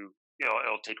you do.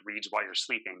 It'll take reads while you're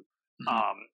sleeping.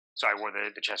 So I wore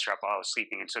the chest strap while I was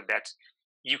sleeping, and so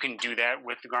you can do that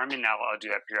with the Garmin. Now I'll do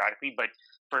that periodically, but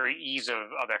for ease of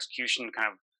execution,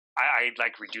 kind of I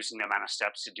like reducing the amount of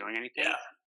steps to doing anything. Yeah.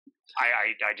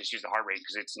 I just use the heart rate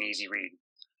because it's an easy read.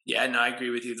 Yeah, no, I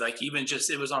agree with you. Like even just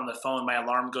it was on the phone, my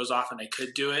alarm goes off and I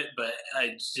could do it, but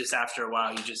I just after a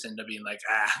while you just end up being like,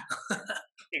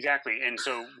 Exactly. And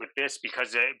so with this,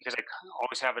 because I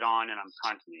always have it on and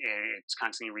it's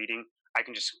constantly reading, I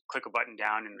can just click a button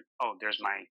down and there's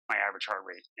my average heart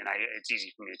rate, and it's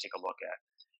easy for me to take a look at.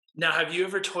 Now, have you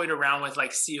ever toyed around with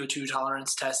like CO2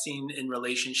 tolerance testing in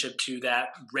relationship to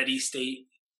that ready state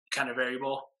kind of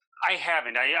variable? I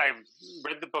haven't. I've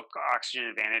read the book Oxygen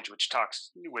Advantage, which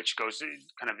goes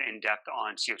kind of in depth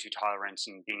on CO2 tolerance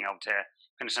and being able to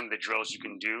kind of some of the drills you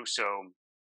can do. So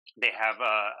they have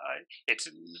it's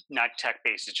not tech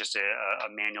based. It's just a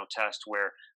manual test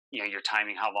where you're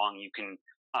timing how long you can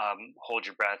hold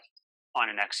your breath on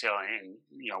an exhale and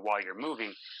while you're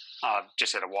moving,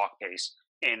 just at a walk pace,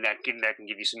 and that can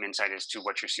give you some insight as to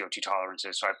what your CO2 tolerance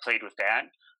is. So I played with that.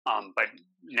 But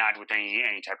not with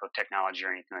any type of technology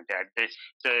or anything like that.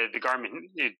 The Garmin,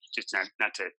 it's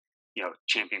not to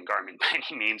champion Garmin by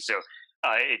any means. So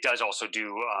it does also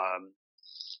do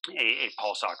a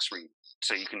pulse ox read,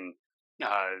 so you can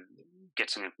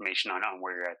get some information on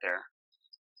where you're at there.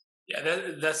 Yeah,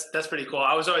 that's pretty cool.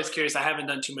 I was always curious. I haven't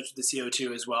done too much with the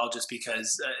CO2 as well, just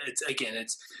because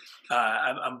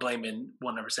I'm blaming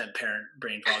 100% parent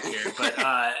brain fog here, but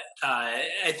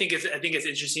I think it's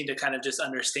interesting to kind of just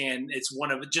understand it's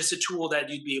just a tool that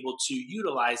you'd be able to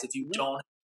utilize if you don't have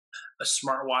a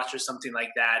smartwatch or something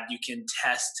like that. You can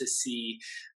test to see,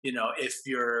 if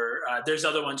you're there's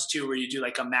other ones too where you do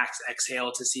like a max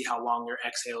exhale to see how long your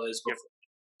exhale is before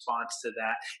response to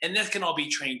that, and that can all be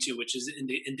trained too, which is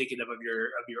indicative of your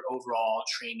overall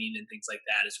training and things like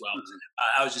that as well.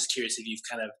 I was just curious if you've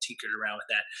kind of tinkered around with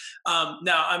that.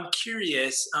 Now I'm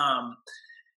curious,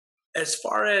 as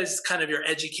far as kind of your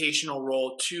educational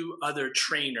role to other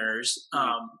trainers,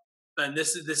 and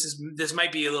this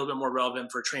might be a little bit more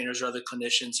relevant for trainers or other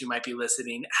clinicians who might be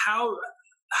listening. How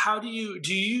do you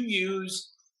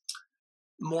use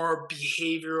more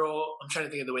behavioral? I'm trying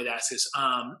to think of the way to ask this.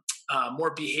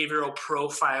 More behavioral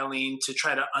profiling to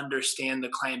try to understand the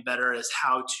client better as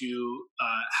how to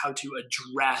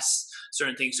address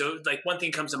certain things. So like one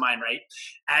thing comes to mind, right?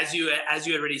 As you had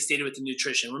already stated with the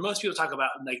nutrition, when most people talk about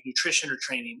like nutrition or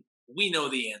training, we know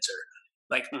the answer.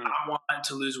 Like I want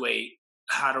to lose weight.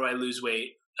 How do I lose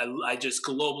weight? I just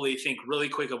globally think really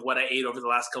quick of what I ate over the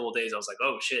last couple of days. I was like,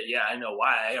 oh shit, yeah, I know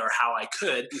why or how I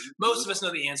could. Most of us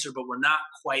know the answer, but we're not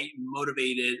quite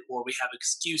motivated, or we have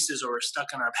excuses, or we're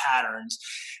stuck in our patterns.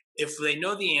 If they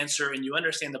know the answer and you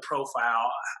understand the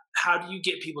profile, how do you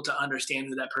get people to understand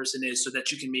who that person is so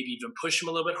that you can maybe even push them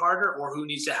a little bit harder, or who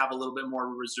needs to have a little bit more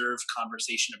reserved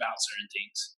conversation about certain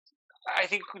things? I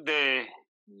think the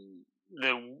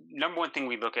number one thing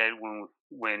we look at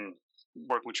when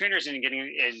working with trainers and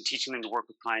teaching them to work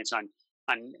with clients on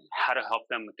how to help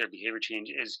them with their behavior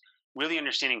change is really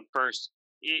understanding first,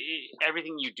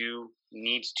 everything you do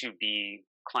needs to be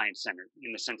client centered,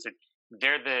 in the sense that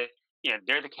they're the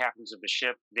captains of the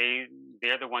ship.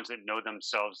 They're the ones that know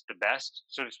themselves the best,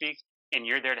 so to speak, and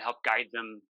you're there to help guide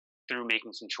them through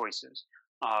making some choices.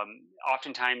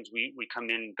 Oftentimes we come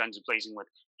in guns blazing with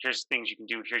here's things you can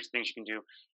do, here's things you can do,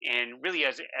 and really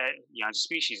as a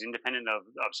species, independent of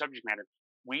subject matter,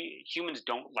 we humans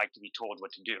don't like to be told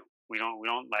what to do. We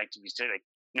don't like to be said, like,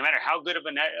 no matter how good of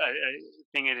a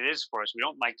thing it is for us, we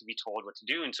don't like to be told what to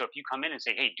do. And so if you come in and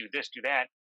say, hey, do this, do that,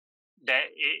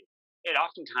 it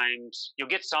oftentimes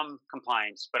you'll get some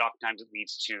compliance, but oftentimes it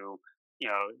leads to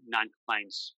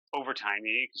non-compliance over time,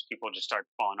 because people just start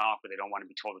falling off, or they don't want to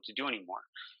be told what to do anymore.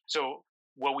 So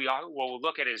what we'll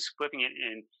look at is flipping it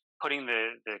and putting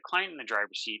the client in the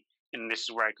driver's seat. And this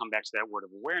is where I come back to that word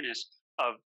of awareness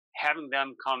of having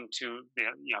them come to,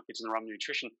 if it's in the realm of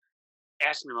nutrition,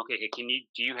 asking them, okay, hey,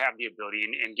 do you have the ability,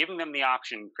 and giving them the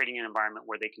option, creating an environment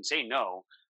where they can say no,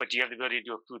 but do you have the ability to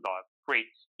do a food log? Great.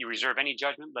 You reserve any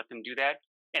judgment, let them do that.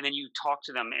 And then you talk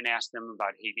to them and ask them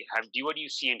about, hey, what do you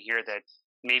see in here that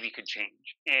maybe could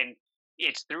change? And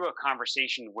it's through a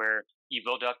conversation where you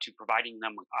build up to providing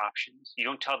them with options. You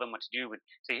don't tell them what to do, but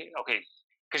say, okay,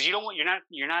 because you're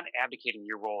not abdicating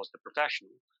your role as the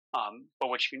professional. But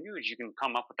what you can do is you can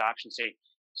come up with options. Say,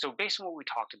 so based on what we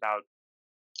talked about,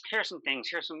 here are some things.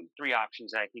 Here are some 3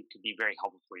 options that I think could be very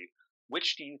helpful for you.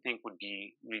 Which do you think would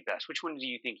be best? Which one do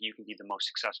you think you can be the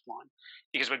most successful on?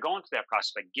 Because by going through that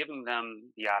process, by giving them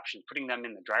the option, putting them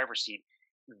in the driver's seat,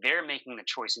 they're making the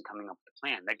choice and coming up with a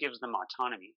plan. That gives them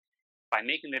autonomy. By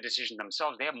making the decision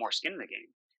themselves, they have more skin in the game.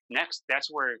 Next,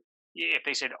 that's where if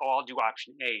they said, "Oh, I'll do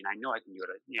option A," and I know I can do it,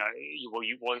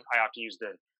 I have to use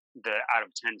the out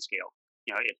of 10 scale.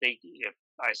 If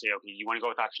I say, "Okay, you want to go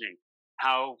with option A,"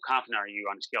 how confident are you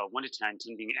on a scale of 1 to 10,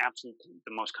 10 being absolutely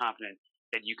the most confident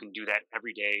that you can do that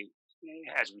every day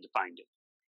as we defined it?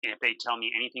 And if they tell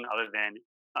me anything other than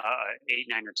 8,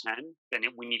 9, or 10, then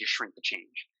we need to shrink the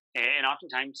change. And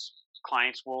oftentimes,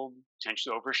 clients will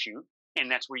potentially overshoot, and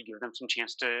that's where you give them some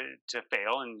chance to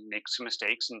fail and make some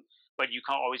mistakes. But you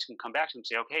always can come back to them and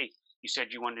say, "Okay, you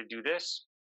said you wanted to do this.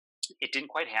 It didn't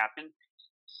quite happen."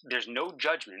 There's no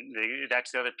judgment.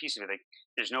 That's the other piece of it. Like,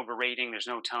 there's no berating. There's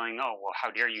no telling, "Oh, well,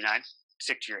 how dare you not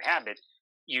stick to your habit."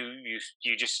 You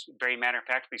just very matter of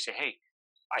factly say, "Hey,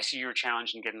 I see you're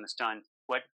challenged in getting this done.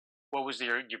 What was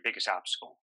your biggest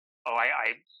obstacle?" "Oh,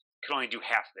 I could only do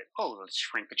half of it." "Oh, let's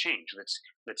shrink the change.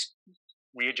 Let's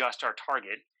readjust our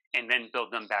target and then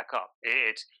build them back up."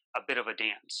 It's a bit of a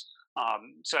dance.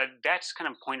 So that's kind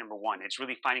of point number 1. It's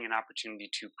really finding an opportunity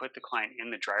to put the client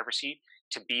in the driver's seat,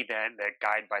 to be that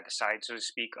guide by the side, so to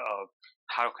speak, of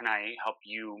how can I help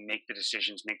you make the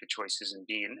decisions, make the choices, and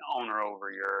be an owner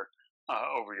over your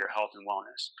health and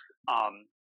wellness.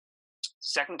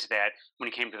 Second to that, when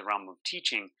it came to the realm of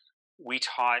teaching, we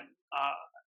taught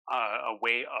a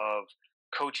way of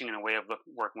coaching and a way of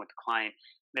working with the client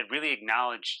that really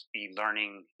acknowledged the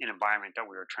learning environment that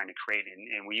we were trying to create,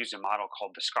 and we used a model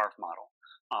called the SCARF model.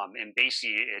 And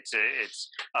basically,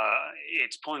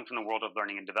 it's pulling from the world of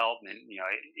learning and development.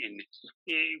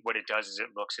 What it does is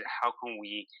it looks at how can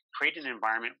we create an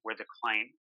environment where the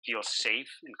client feels safe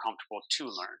and comfortable to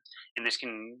learn, and this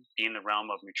can be in the realm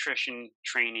of nutrition,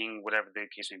 training, whatever the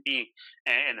case may be.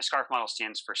 And the SCARF model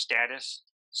stands for status,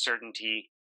 certainty,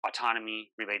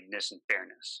 autonomy, relatedness, and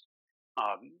fairness.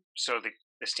 So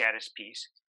the status piece,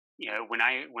 when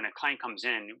a client comes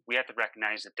in, we have to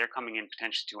recognize that they're coming in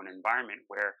potentially to an environment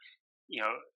where,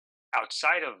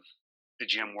 outside of the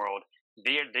gym world,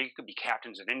 they could be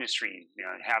captains of industry,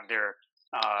 have their,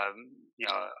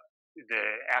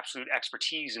 the absolute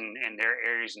expertise in their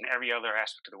areas in every other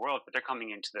aspect of the world, but they're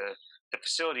coming into the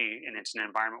facility, and it's an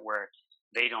environment where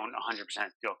they don't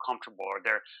 100% feel comfortable, or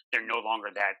they're no longer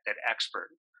that expert.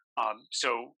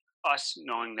 So us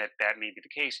knowing that may be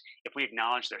the case, if we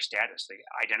acknowledge their status, they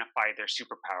identify their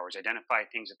superpowers, identify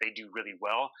things that they do really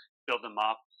well, build them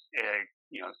up,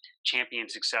 champion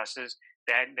successes,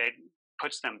 that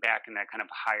puts them back in that kind of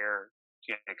higher,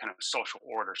 kind of social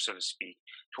order, so to speak,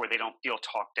 to where they don't feel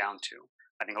talked down to.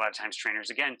 I think a lot of times trainers,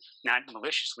 again, not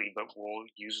maliciously, but will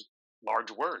use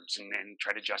large words and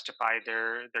try to justify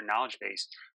their knowledge base.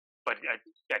 But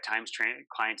at times,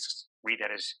 clients read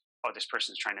that as, "Oh, this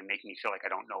person's trying to make me feel like I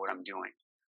don't know what I'm doing."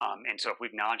 And so if we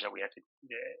acknowledge that we have to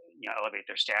elevate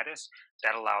their status,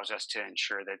 that allows us to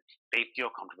ensure that they feel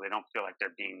comfortable. They don't feel like they're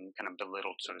being kind of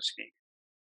belittled, so to speak.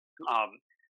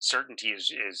 Certainty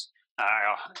is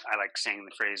I like saying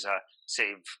the phrase,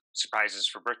 "save surprises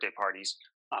for birthday parties."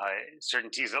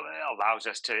 Certainty allows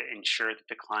us to ensure that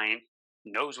the client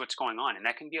knows what's going on, and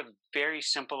that can be a very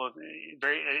simple,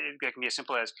 that can be as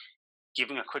simple as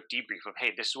giving a quick debrief of,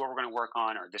 "Hey, this is what we're going to work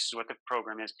on," or "This is what the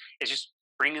program is." It's just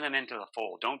bringing them into the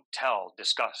fold. Don't tell,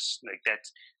 discuss. Like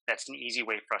that's an easy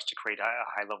way for us to create a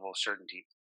high level of certainty.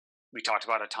 We talked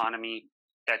about autonomy.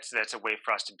 That's a way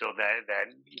for us to build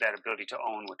that ability to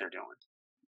own what they're doing.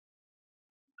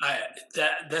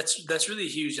 That's really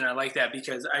huge, and I like that,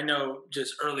 because I know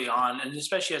just early on, and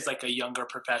especially as like a younger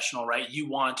professional, right? You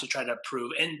want to try to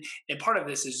prove, and part of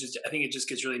this is just, I think it just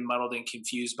gets really muddled and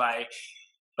confused by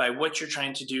what you're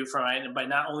trying to do and by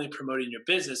not only promoting your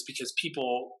business, because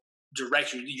people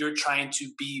direct you, you're trying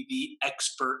to be the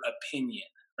expert opinion,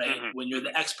 right? Mm-hmm. When you're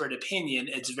the expert opinion,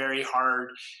 it's very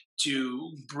hard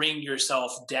to bring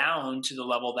yourself down to the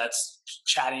level that's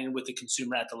chatting with the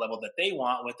consumer at the level that they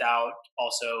want, without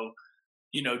also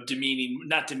not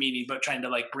demeaning, but trying to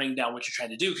like bring down what you're trying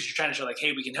to do, because you're trying to show like,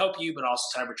 hey, we can help you, but also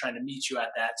time we're trying to meet you at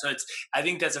that. So I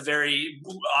think that's a very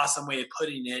awesome way of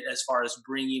putting it, as far as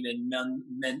bringing and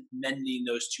mending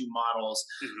those two models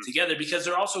together, because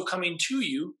they're also coming to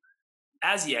you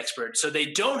as the expert. So they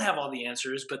don't have all the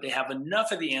answers, but they have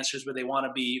enough of the answers where they want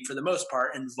to be, for the most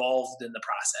part, involved in the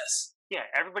process. Yeah,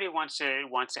 everybody wants to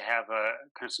have a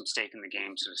kind of some stake in the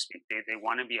game, so to speak. They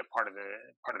want to be a part of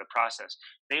the process.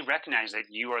 They recognize that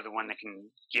you are the one that can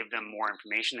give them more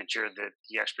information, that you're the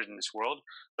expert in this world,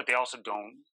 but they also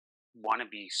don't want to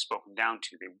be spoken down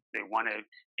to. They want to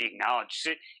be acknowledged.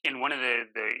 And one of a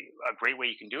great way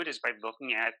you can do it is by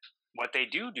looking at what they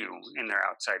do in their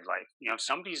outside life.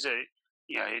 Somebody's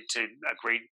it's a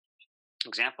great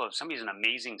example of somebody's an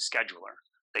amazing scheduler.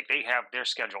 Like, they have their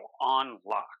schedule on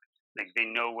lock. Like, they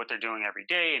know what they're doing every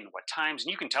day and what times,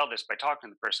 and you can tell this by talking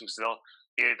to the person, because they'll,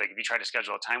 like, if you try to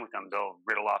schedule a time with them, they'll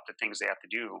riddle off the things they have to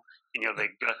do, and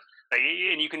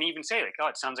and you can even say like, oh,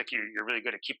 it sounds like you're really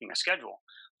good at keeping a schedule.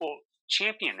 Well,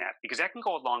 champion that, because that can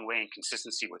go a long way in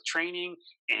consistency with training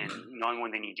and knowing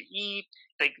when they need to eat.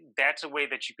 Like, that's a way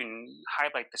that you can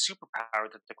highlight the superpower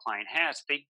that the client has.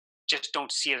 They just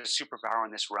don't see it as a superpower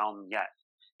in this realm yet,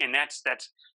 and that's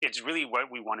it's really what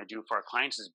we want to do for our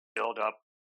clients, is build up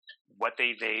what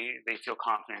they feel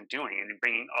confident doing, and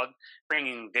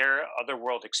bringing their other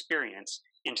world experience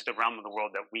into the realm of the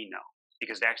world that we know,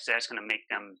 because that's going to make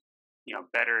them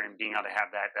better, and being able to have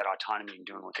that autonomy in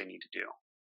doing what they need to do.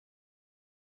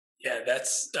 Yeah,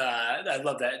 I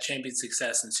love that. Champion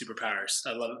success and superpowers.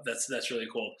 I love it. That's really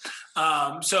cool.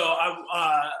 So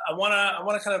I want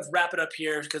to kind of wrap it up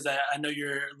here, because I know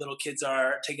your little kids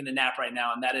are taking a nap right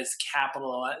now, and that is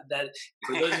capital. That,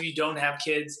 for those of you who don't have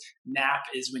kids, nap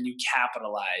is when you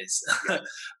capitalize.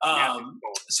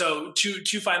 So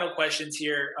two final questions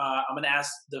here. I'm going to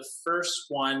ask the first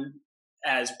one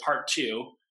as part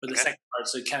two, for the second part,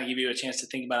 so kind of give you a chance to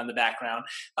think about it in the background.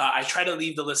 I try to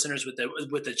leave the listeners with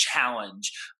the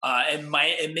challenge. It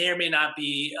may or may not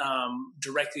be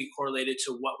directly correlated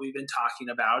to what we've been talking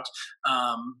about,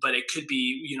 but it could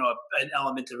be an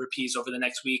element of repeats over the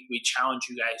next week. We challenge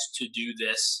you guys to do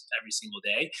this every single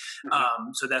day.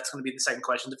 So that's going to be the second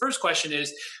question. The first question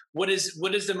is, what is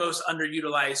the most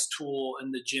underutilized tool in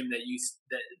the gym that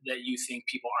you think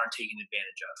people aren't taking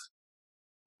advantage of?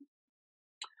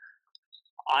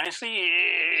 Honestly,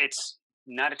 it's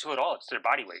not a tool at all. It's their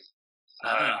body weight.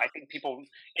 I think people,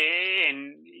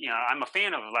 and I'm a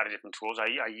fan of a lot of different tools.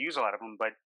 I use a lot of them, but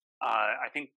I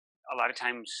think a lot of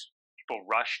times people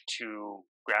rush to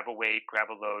grab a weight, grab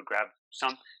a load, grab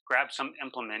some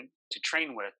implement to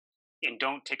train with, and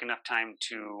don't take enough time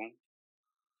to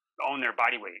own their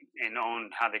body weight and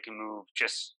own how they can move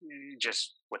just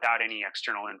without any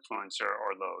external influence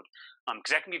or load,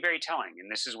 because that can be very telling.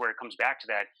 And this is where it comes back to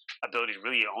that ability to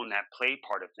really own that play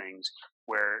part of things,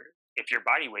 where if your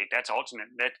body weight, that's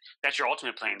your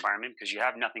ultimate play environment, because you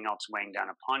have nothing else weighing down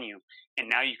upon you, and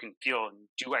now you can feel,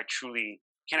 can I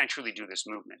truly do this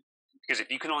movement? Because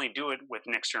if you can only do it with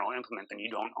an external implement, then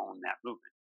you don't own that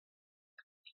movement.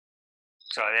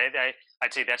 So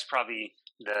I'd say that's probably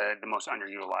the most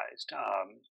underutilized.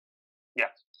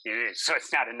 So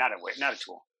it's not a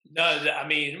tool. No, I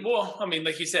mean,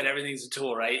 like you said, everything's a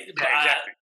tool, right? But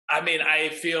exactly. I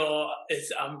feel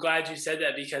I'm glad you said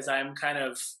that, because I'm kind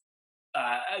of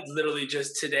literally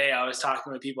just today I was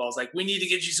talking with people. I was like, we need to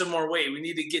get you some more weight. We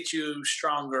need to get you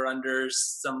stronger under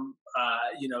some,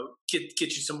 get you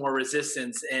some more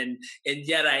resistance. And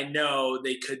yet I know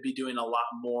they could be doing a lot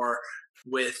more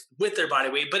with their body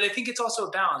weight. But I think it's also a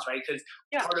balance, right? Because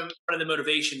part of the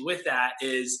motivation with that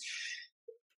is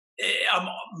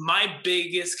my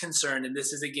biggest concern, and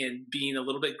this is, again, being a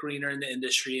little bit greener in the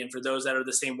industry, and for those that are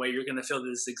the same way, you're going to feel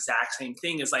this exact same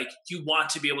thing, is like, you want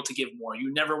to be able to give more.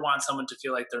 You never want someone to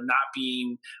feel like they're not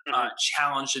being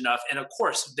challenged enough. And of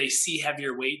course, they see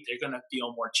heavier weight, they're going to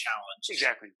feel more challenged.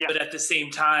 Exactly. Yeah. But at the same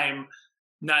time,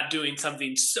 not doing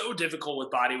something so difficult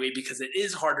with body weight, because it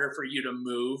is harder for you to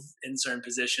move in certain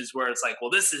positions where it's like,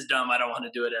 well, this is dumb, I don't want to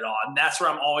do it at all. And that's where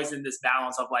I'm always in this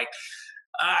balance of like,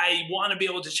 I want to be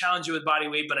able to challenge you with body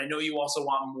weight, but I know you also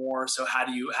want more. So how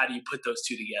do you put those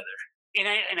two together?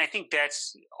 And I think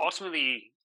that's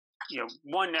ultimately,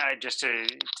 one, just to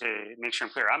make sure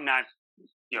I'm clear, I'm not,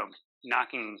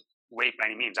 knocking weight by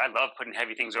any means. I love putting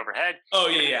heavy things overhead. Oh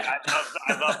yeah.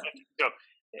 I love it. So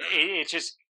it's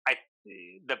just,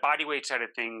 the body weight side of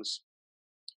things,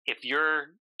 if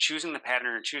you're choosing the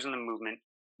pattern or choosing the movement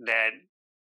that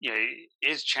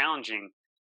is challenging,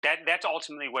 that's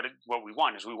ultimately what we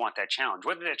want. Is we want that challenge.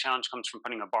 Whether that challenge comes from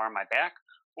putting a bar on my back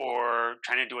or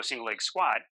trying to do a single leg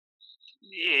squat,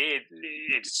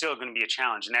 it's still going to be a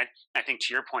challenge. And that, I think,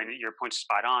 to your point's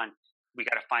spot on. We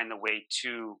got to find the way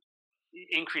to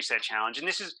increase that challenge. And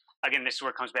this is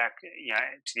where it comes back,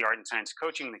 to the art and science of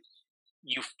coaching. Like,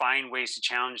 you find ways to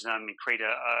challenge them and create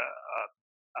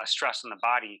a stress on the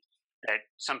body that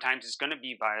sometimes it's going to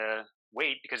be via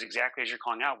weight, because exactly as you're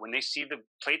calling out, when they see the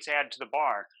plates add to the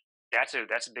bar, that's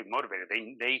a big motivator.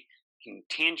 They can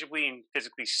tangibly and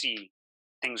physically see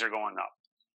things are going up.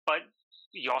 But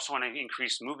you also want to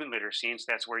increase movement literacy, and so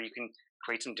that's where you can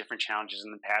create some different challenges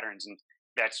in the patterns, and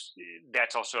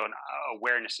that's also an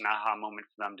awareness and aha moment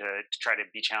for them to try to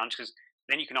be challenged, because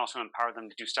then you can also empower them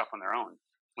to do stuff on their own.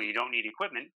 When you don't need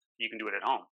equipment, you can do it at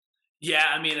home. Yeah,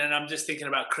 I mean, and I'm just thinking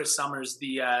about Chris Summers,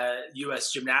 the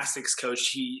U.S. gymnastics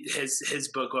coach. His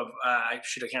book of I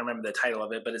can't remember the title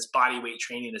of it, but it's body weight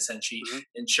training essentially, Mm-hmm.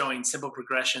 and showing simple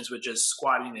progressions with just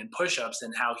squatting and push-ups,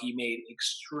 and how he made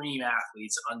extreme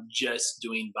athletes on just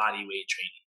doing body weight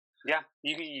training. Yeah,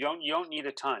 you don't need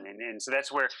a ton, and so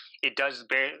that's where it does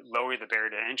lower the barrier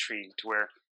to entry, to where,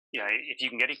 if you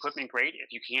can get equipment, great.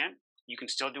 If you can't, you can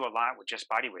still do a lot with just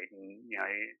body weight, and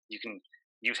you can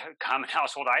use common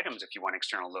household items if you want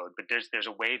external load. But there's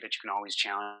a way that you can always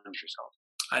challenge yourself.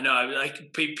 I know,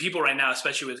 like people right now,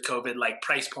 especially with COVID, like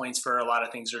price points for a lot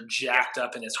of things are jacked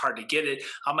up, and it's hard to get it.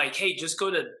 I'm like, hey, just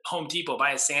go to Home Depot,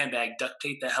 buy a sandbag, duct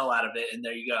tape the hell out of it, and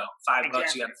there you go, $5,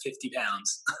 you got 50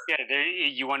 pounds. Yeah,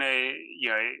 you want to,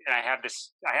 and I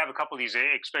have a couple of these,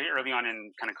 especially early on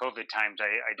in kind of COVID times.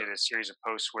 I did a series of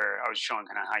posts where I was showing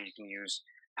kind of how you can use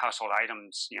household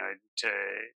items, to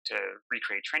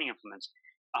recreate training implements.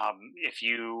 If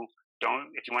you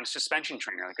want a suspension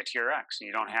trainer like a TRX and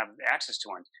you don't have access to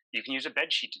one, you can use a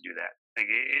bed sheet to do that.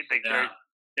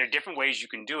 There are different ways you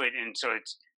can do it, and so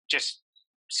it's just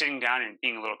sitting down and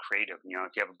being a little creative.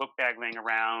 If you have a book bag laying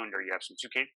around or you have some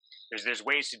suitcase, there's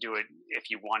ways to do it if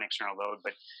you want external load.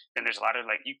 But then there's a lot of,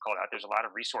 like you called out, there's a lot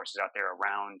of resources out there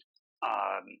around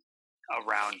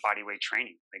body weight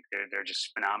training. Like they're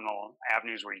just phenomenal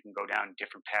avenues where you can go down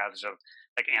different paths of,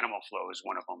 like, Animal Flow is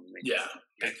one of them. Yeah,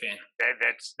 big fan.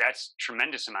 That's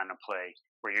tremendous amount of play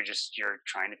where you're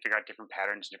trying to figure out different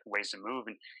patterns, different ways to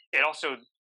move, and it also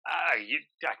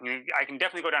I can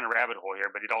definitely go down a rabbit hole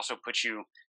here, but it also puts you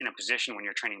in a position when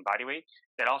you're training body weight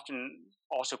that often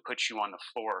also puts you on the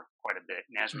floor quite a bit.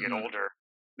 And as we get older,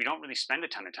 we don't really spend a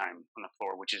ton of time on the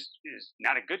floor, which is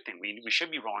not a good thing. We should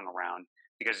be rolling around,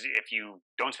 because if you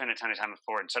don't spend a ton of time on the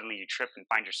floor and suddenly you trip and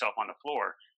find yourself on the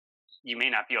floor, you may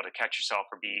not be able to catch yourself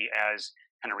or be as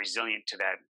kind of resilient to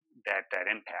that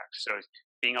impact. So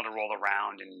being able to roll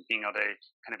around and being able to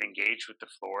kind of engage with the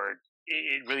floor,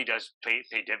 it really does pay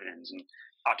dividends, and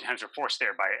oftentimes we're forced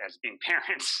there as being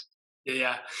parents.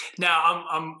 Yeah. Now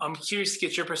I'm curious to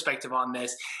get your perspective on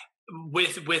this.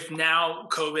 With now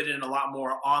COVID and a lot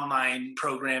more online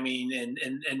programming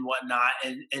and whatnot,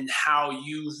 and how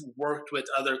you've worked with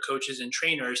other coaches and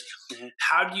trainers,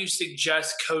 how do you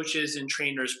suggest coaches and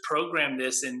trainers program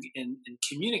this and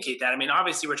communicate that? I mean,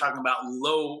 obviously we're talking about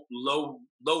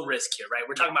low risk here, right?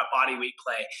 We're talking about body weight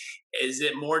play. Is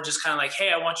it more just kind of like,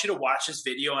 hey, I want you to watch this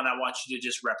video and I want you to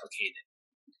just replicate it?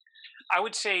 I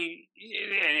would say,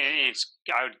 and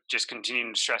I would just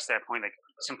continue to stress that point, like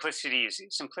simplicity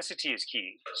is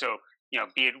key. So,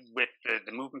 be it with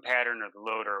the movement pattern or the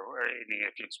load, or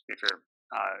if you're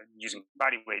using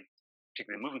body weight,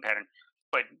 particularly the movement pattern,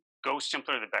 but go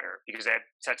simpler the better, because that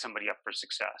sets somebody up for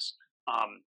success.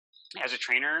 As a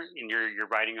trainer, and you're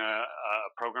writing a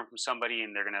program from somebody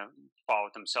and they're going to follow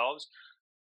it themselves,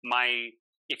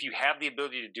 if you have the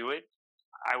ability to do it,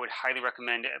 I would highly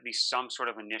recommend at least some sort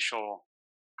of initial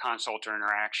consult or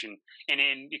interaction, and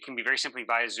it can be very simply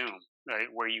via Zoom, right,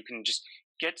 where you can just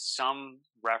get some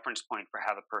reference point for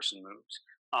how the person moves.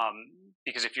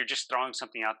 Because if you're just throwing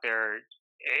something out there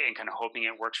and kind of hoping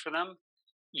it works for them,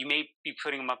 you may be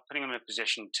putting them in a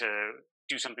position to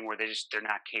do something where they're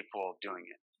not capable of doing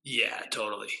it. Yeah,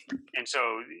 totally. And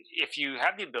so if you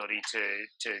have the ability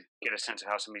to get a sense of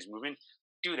how somebody's moving,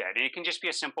 do that. And it can just be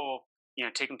a simple,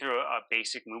 take them through a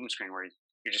basic movement screen where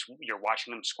you're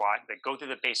watching them squat, go through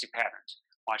the basic patterns.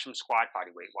 Watch them squat body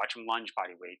weight, watch them lunge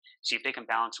body weight, see if they can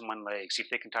balance on one leg, see if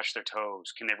they can touch their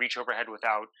toes. Can they reach overhead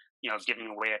without, giving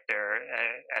away at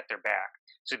their back?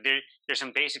 So there's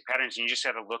some basic patterns, and you just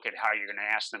have to look at how you're going to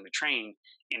ask them to train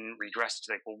and regress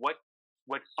to, like, well,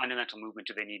 what fundamental movement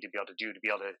do they need to be able to do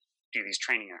these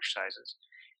training exercises?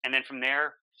 And then from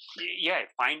there,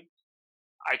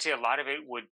 I'd say a lot of it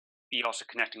would be also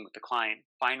connecting with the client.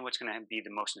 Find what's going to be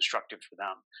the most instructive for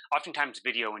them. Oftentimes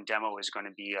video and demo is going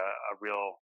to be a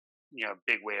real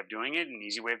big way of doing it, an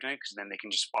easy way of doing it, because then they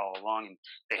can just follow along and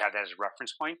they have that as a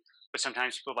reference point. But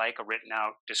sometimes people like a written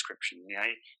out description.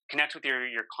 Connect with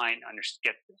your client,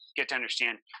 get to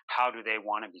understand how do they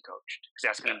want to be coached, because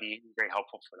that's going to be very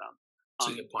helpful for them.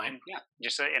 That's a good point.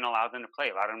 And allow them to play,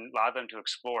 allow them to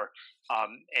explore,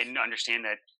 and understand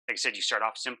that, like I said, you start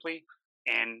off simply,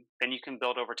 and then you can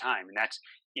build over time. And that's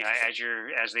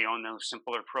as they own those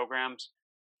simpler programs,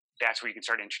 that's where you can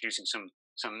start introducing some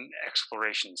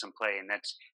exploration, some play, and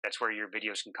that's where your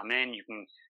videos can come in. You can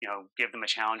give them a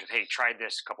challenge of, hey, try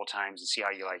this a couple times and see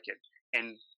how you like it.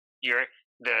 And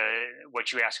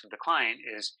what you ask of the client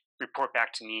is report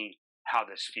back to me how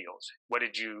this feels. What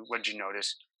did you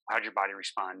notice? How did your body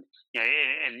respond?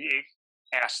 And it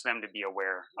asks them to be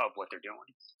aware of what they're doing.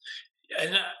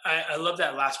 And I love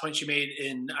that last point you made,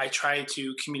 and I try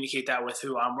to communicate that with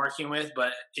who I'm working with,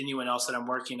 but anyone else that I'm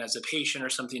working as a patient or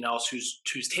something else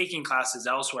who's taking classes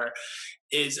elsewhere,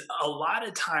 is a lot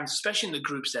of times, especially in the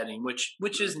group setting,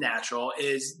 which is natural,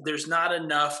 is there's not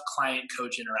enough client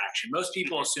coach interaction. Most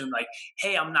people assume like,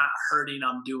 hey, I'm not hurting,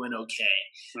 I'm doing okay.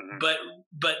 Mm-hmm.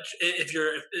 But if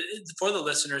for the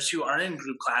listeners who aren't in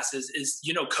group classes, is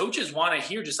coaches want to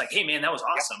hear just like, hey man, that was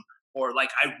awesome. Yep. Or like,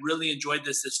 I really enjoyed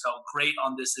this. This felt great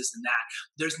on this and that.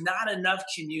 There's not enough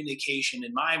communication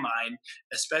in my mind,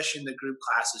 especially in the group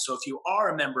classes. So if you are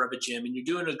a member of a gym and you're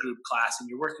doing a group class and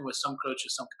you're working with some coach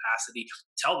of some capacity,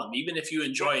 tell them, even if you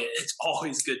enjoy it, it's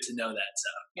always good to know that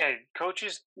stuff. Yeah,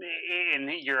 coaches, and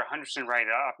you're 100% right.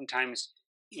 Oftentimes,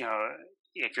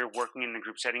 if you're working in the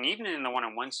group setting, even in the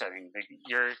one-on-one setting,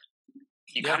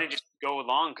 you kind of just go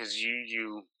along because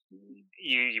you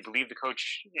believe the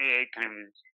coach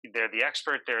they're the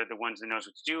expert, they're the ones that knows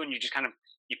what to do, and you just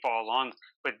you follow along.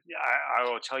 But I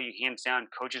will tell you, hands down,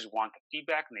 coaches want the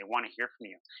feedback and they want to hear from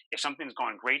you. If something's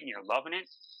going great and you're loving it,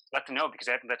 let them know, because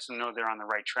that lets them know they're on the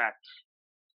right track.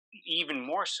 Even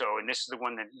more so, and this is the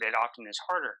one that often is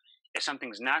harder, if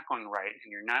something's not going right and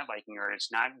you're not liking it, or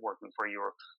it's not working for you,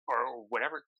 or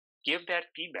whatever, give that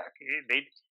feedback.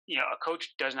 A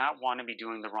coach does not want to be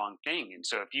doing the wrong thing. And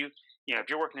so if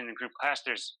you're working in a group class,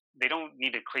 they don't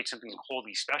need to create something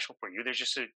wholly special for you. There's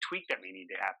just a tweak that may need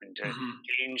to happen to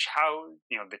change how,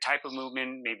 the type of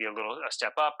movement, maybe a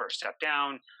step up or a step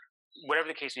down, whatever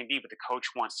the case may be, but the coach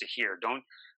wants to hear.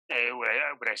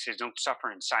 What I say is don't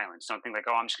suffer in silence. Don't think like,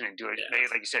 oh, I'm just going to do it. Yeah.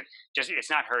 Like you said, it's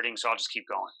not hurting, so I'll just keep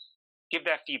going. Give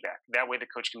that feedback. That way the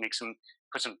coach can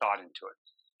put some thought into it.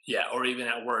 Yeah, or even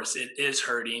at worst, it is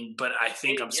hurting, but I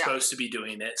think I'm supposed to be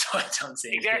doing it, so I don't say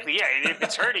anything. Exactly, yeah. And if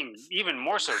it's hurting, even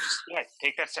more so, just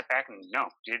take that step back and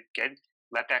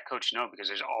let that coach know, because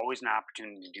there's always an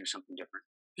opportunity to do something different.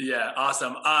 Yeah,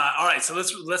 awesome. All right, so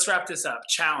let's wrap this up.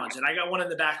 Challenge, and I got one in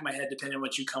the back of my head, depending on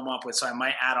what you come up with, so I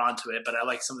might add on to it. But I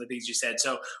like some of the things you said.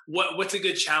 So, what's a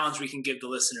good challenge we can give the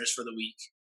listeners for the week?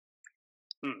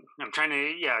 I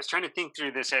was trying to think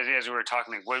through this as we were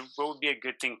talking. Like, what would be a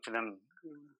good thing for them,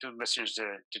 the listeners,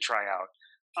 to try out?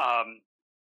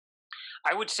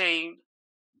 I would say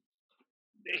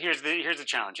here's the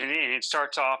challenge, and it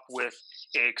starts off with,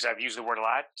 because I've used the word a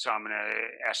lot, so I'm going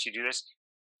to ask you to do this.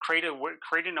 Create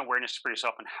an awareness for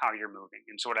yourself on how you're moving.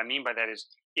 And so what I mean by that is,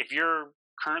 if you're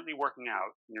currently working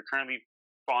out and you're currently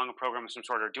following a program of some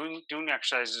sort, or doing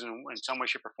exercises in some way,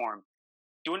 shape, or form,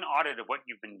 do an audit of what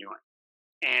you've been doing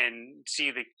and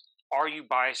see are you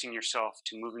biasing yourself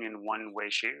to moving in one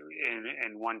way, shape,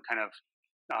 in one kind of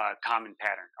common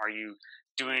pattern? Are you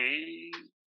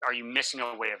missing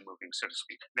a way of moving, so to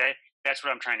speak? That's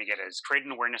what I'm trying to get at, is create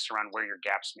an awareness around where your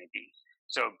gaps may be.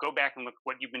 So go back and look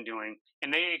what you've been doing,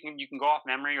 and you can go off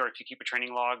memory, or if you keep a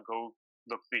training log, go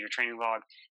look through your training log.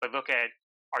 But look at,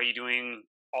 are you doing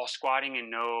all squatting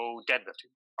and no deadlifting?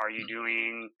 Are you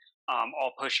doing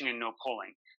all pushing and no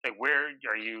pulling? Like, where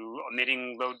are you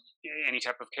omitting any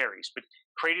type of carries? But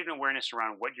create an awareness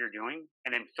around what you're doing,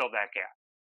 and then fill that gap.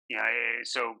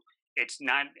 So it's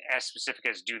not as specific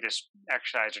as do this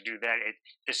exercise or do that.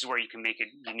 This is where you can make it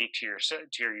unique to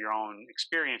your own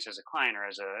experience as a client, or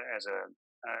as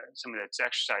somebody that's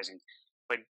exercising.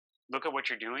 But look at what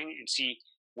you're doing and see,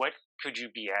 what could you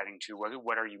be adding to?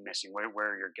 What are you missing? Where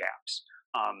are your gaps?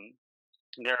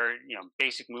 There are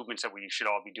basic movements that we should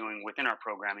all be doing within our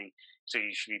programming. So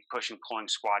you should be pushing, pulling,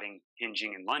 squatting,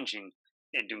 hinging, and lunging,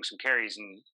 and doing some carries.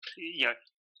 And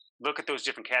look at those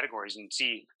different categories and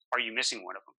see, are you missing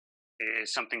one of them?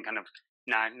 Is something kind of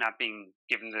not being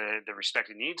given the respect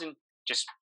it needs? And just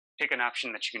pick an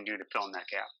option that you can do to fill in that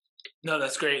gap. No,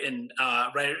 that's great. And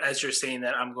right as you're saying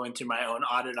that, I'm going through my own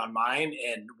audit on mine,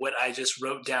 and what I just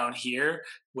wrote down here,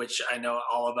 which I know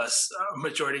all of us,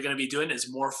 majority, are going to be doing,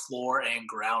 is more floor and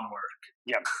groundwork.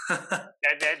 Yep.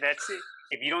 That's it.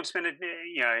 if you don't spend it,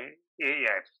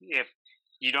 if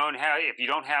you don't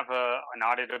have an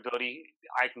audit ability,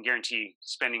 I can guarantee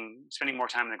spending more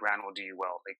time on the ground will do you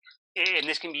well. And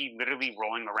this can be literally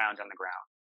rolling around on the ground.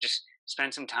 Just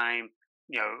spend some time,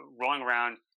 rolling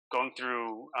around, going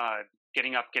through,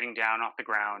 getting up, getting down off the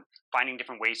ground, finding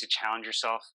different ways to challenge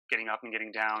yourself, getting up and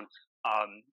getting down.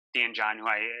 Dan John, who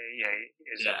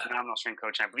is a phenomenal strength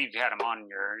coach, and I believe you had him on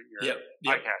your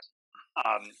podcast.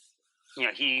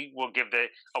 He will give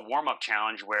a warm up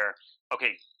challenge where,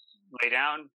 okay, lay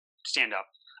down, stand up.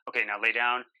 Okay, now lay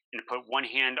down and put one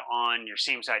hand on your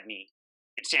same side knee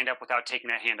and stand up without taking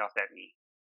that hand off that knee.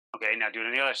 Okay, now do it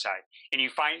on the other side. And you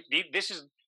find this is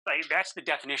that's the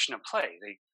definition of play.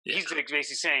 He's basically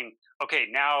saying, okay,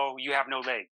 now you have no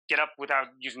leg. Get up without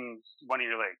using one of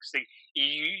your legs.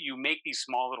 You make these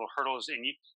small little hurdles, and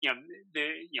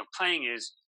playing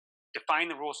is define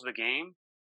the rules of the game,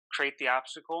 create the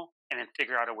obstacle, and then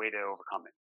figure out a way to overcome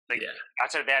it.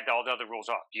 Outside of that, all the other rules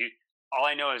off. All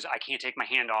I know is I can't take my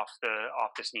hand off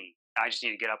this knee. I just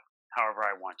need to get up however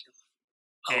I want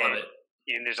to. I love it.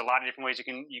 And there's a lot of different ways you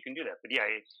can do that. But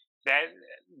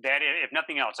that if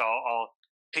nothing else, I'll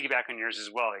piggyback on yours as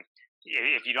well.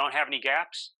 If you don't have any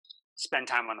gaps, spend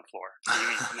time on the floor.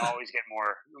 You can always get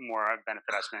more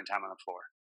benefit out of spending time on the floor.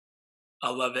 I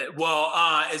love it. Well,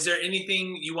 is there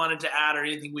anything you wanted to add or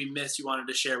anything we missed you wanted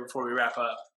to share before we wrap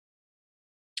up?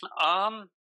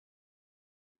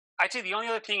 I'd say the only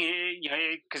other thing,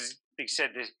 because like you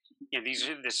said, this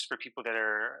is for people that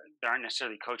aren't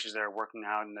necessarily coaches that are working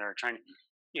out and that are trying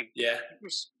to,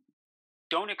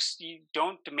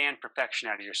 don't demand perfection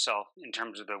out of yourself in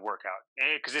terms of the workout.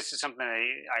 Because this is something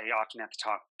I often have to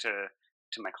talk to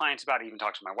my clients about, even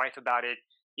talk to my wife about it.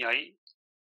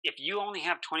 If you only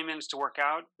have 20 minutes to work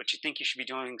out, but you think you should be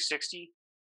doing 60,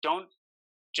 don't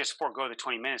just forego the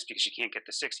 20 minutes because you can't get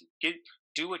the 60.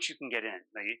 Do what you can get in.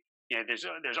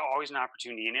 There's always an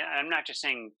opportunity, and I'm not just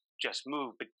saying just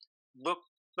move, but look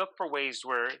for ways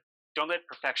where don't let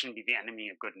perfection be the enemy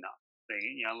of good enough.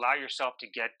 Allow yourself to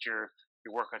get your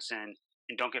workouts in,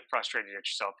 and don't get frustrated at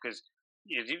yourself, because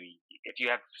if you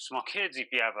have small kids, if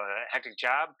you have a hectic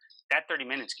job, that 30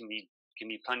 minutes can be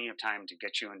plenty of time to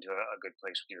get you into a good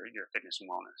place with your fitness and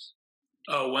wellness.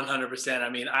 Oh, 100%. I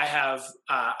mean, I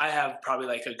have probably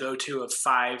like a go-to of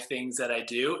 5 things that I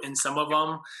do, and some of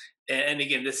them, and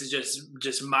again, this is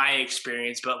just my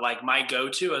experience, but like my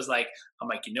go-to is I'm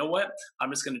like, you know what? I'm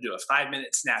just going to do a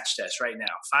 5-minute snatch test right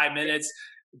now. 5 minutes,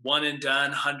 one and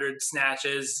done, 100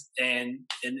 snatches, and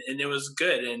it was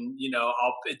good. And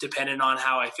depending on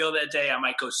how I feel that day, I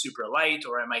might go super light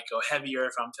or I might go heavier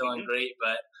if I'm feeling great,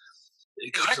 but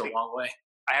it goes a long way.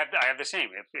 I have the same.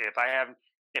 If I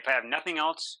have nothing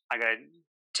else, I got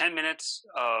 10 minutes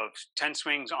of 10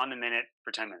 swings on the minute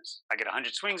for 10 minutes. I get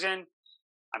 100 swings in.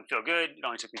 I feel good. It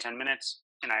only took me 10 minutes,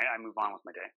 and I move on with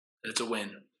my day. It's a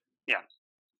win. Yeah.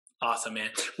 Awesome, man.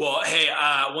 Well, hey,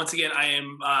 once again, I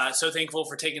am so thankful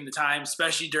for taking the time,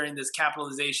 especially during this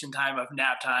capitalization time of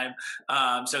nap time.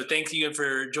 So thank you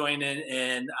for joining,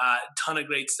 and a ton of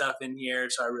great stuff in here.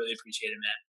 So I really appreciate it,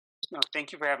 man. No,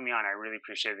 thank you for having me on. I really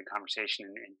appreciated the conversation,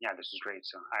 and this was great.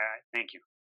 So I thank you.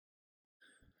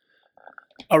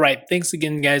 All right. Thanks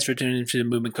again, guys, for tuning into the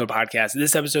Movement Code podcast.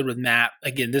 This episode with Matt,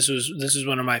 again, this was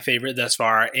one of my favorite thus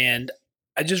far. And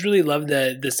I just really love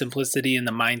the simplicity and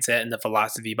the mindset and the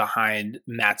philosophy behind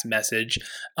Matt's message.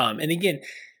 And again,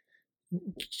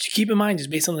 keep in mind, just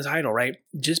based on the title, right?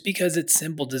 Just because it's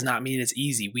simple does not mean it's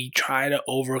easy. We try to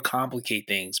overcomplicate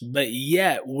things, but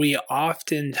yet we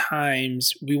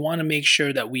oftentimes, we want to make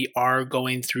sure that we are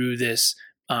going through this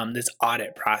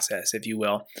audit process, if you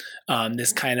will,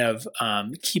 this kind of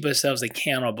keep ourselves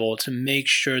accountable to make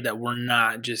sure that we're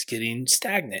not just getting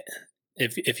stagnant,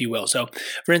 if you will. So,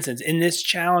 for instance, in this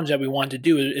challenge that we want to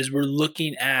do is we're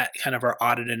looking at kind of our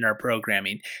audit and our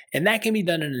programming, and that can be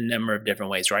done in a number of different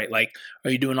ways, right? Like,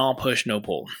 are you doing all push, no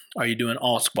pull? Are you doing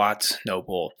all squats, no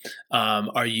pull?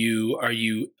 Are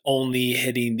you only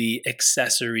hitting the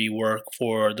accessory work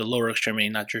for the lower extremity,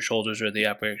 not your shoulders or the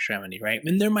upper extremity, right?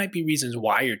 And there might be reasons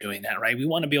why you're doing that, right? We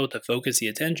want to be able to focus the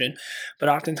attention, but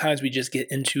oftentimes we just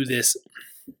get into this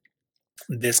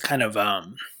kind of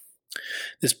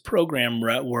this program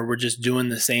where we're just doing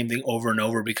the same thing over and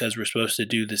over because we're supposed to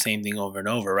do the same thing over and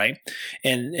over, right?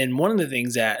 And one of the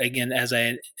things that, again, as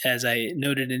I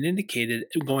noted and indicated,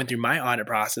 going through my audit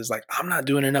process, like, I'm not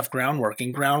doing enough groundwork,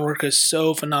 and groundwork is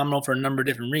so phenomenal for a number of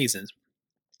different reasons.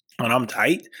 When I'm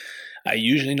tight, I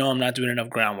usually know I'm not doing enough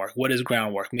groundwork. What is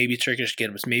groundwork? Maybe Turkish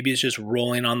get-ups. Maybe it's just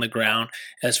rolling on the ground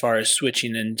as far as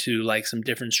switching into like some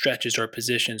different stretches or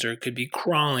positions, or it could be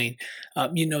crawling.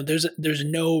 There's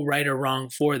no right or wrong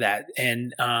for that.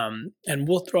 And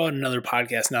we'll throw out another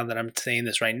podcast now that I'm saying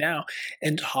this right now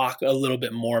and talk a little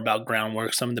bit more about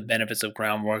groundwork, some of the benefits of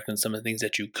groundwork and some of the things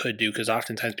that you could do, because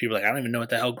oftentimes people are like, I don't even know what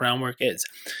the hell groundwork is.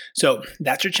 So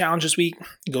that's your challenge this week.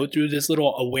 Go through this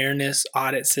little awareness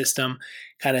audit system,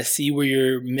 kind of see where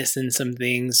you're missing some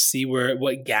things, see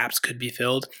what gaps could be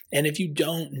filled. And if you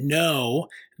don't know,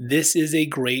 this is a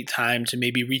great time to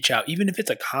maybe reach out, even if it's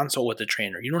a consult with a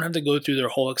trainer. You don't have to go through their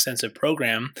whole extensive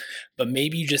program, but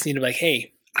maybe you just need to be like,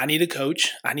 hey, I need a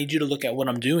coach. I need you to look at what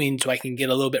I'm doing so I can get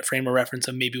a little bit frame of reference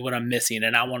of maybe what I'm missing,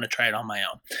 and I want to try it on my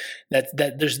own.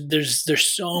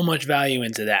 There's so much value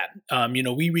into that.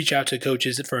 We reach out to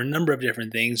coaches for a number of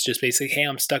different things, just basically, hey,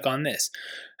 I'm stuck on this.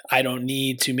 I don't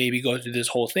need to maybe go through this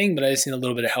whole thing, but I just need a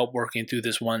little bit of help working through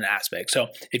this one aspect. So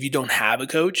if you don't have a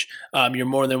coach, you're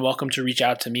more than welcome to reach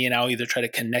out to me, and I'll either try to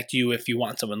connect you if you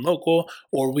want someone local,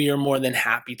 or we are more than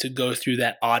happy to go through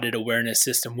that audit awareness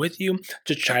system with you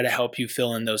to try to help you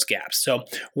fill in those gaps. So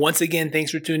once again,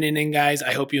 thanks for tuning in, guys.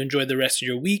 I hope you enjoy the rest of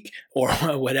your week or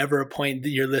whatever point that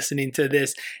you're listening to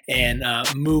this, and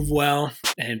move well.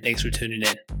 And thanks for tuning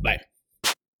in. Bye.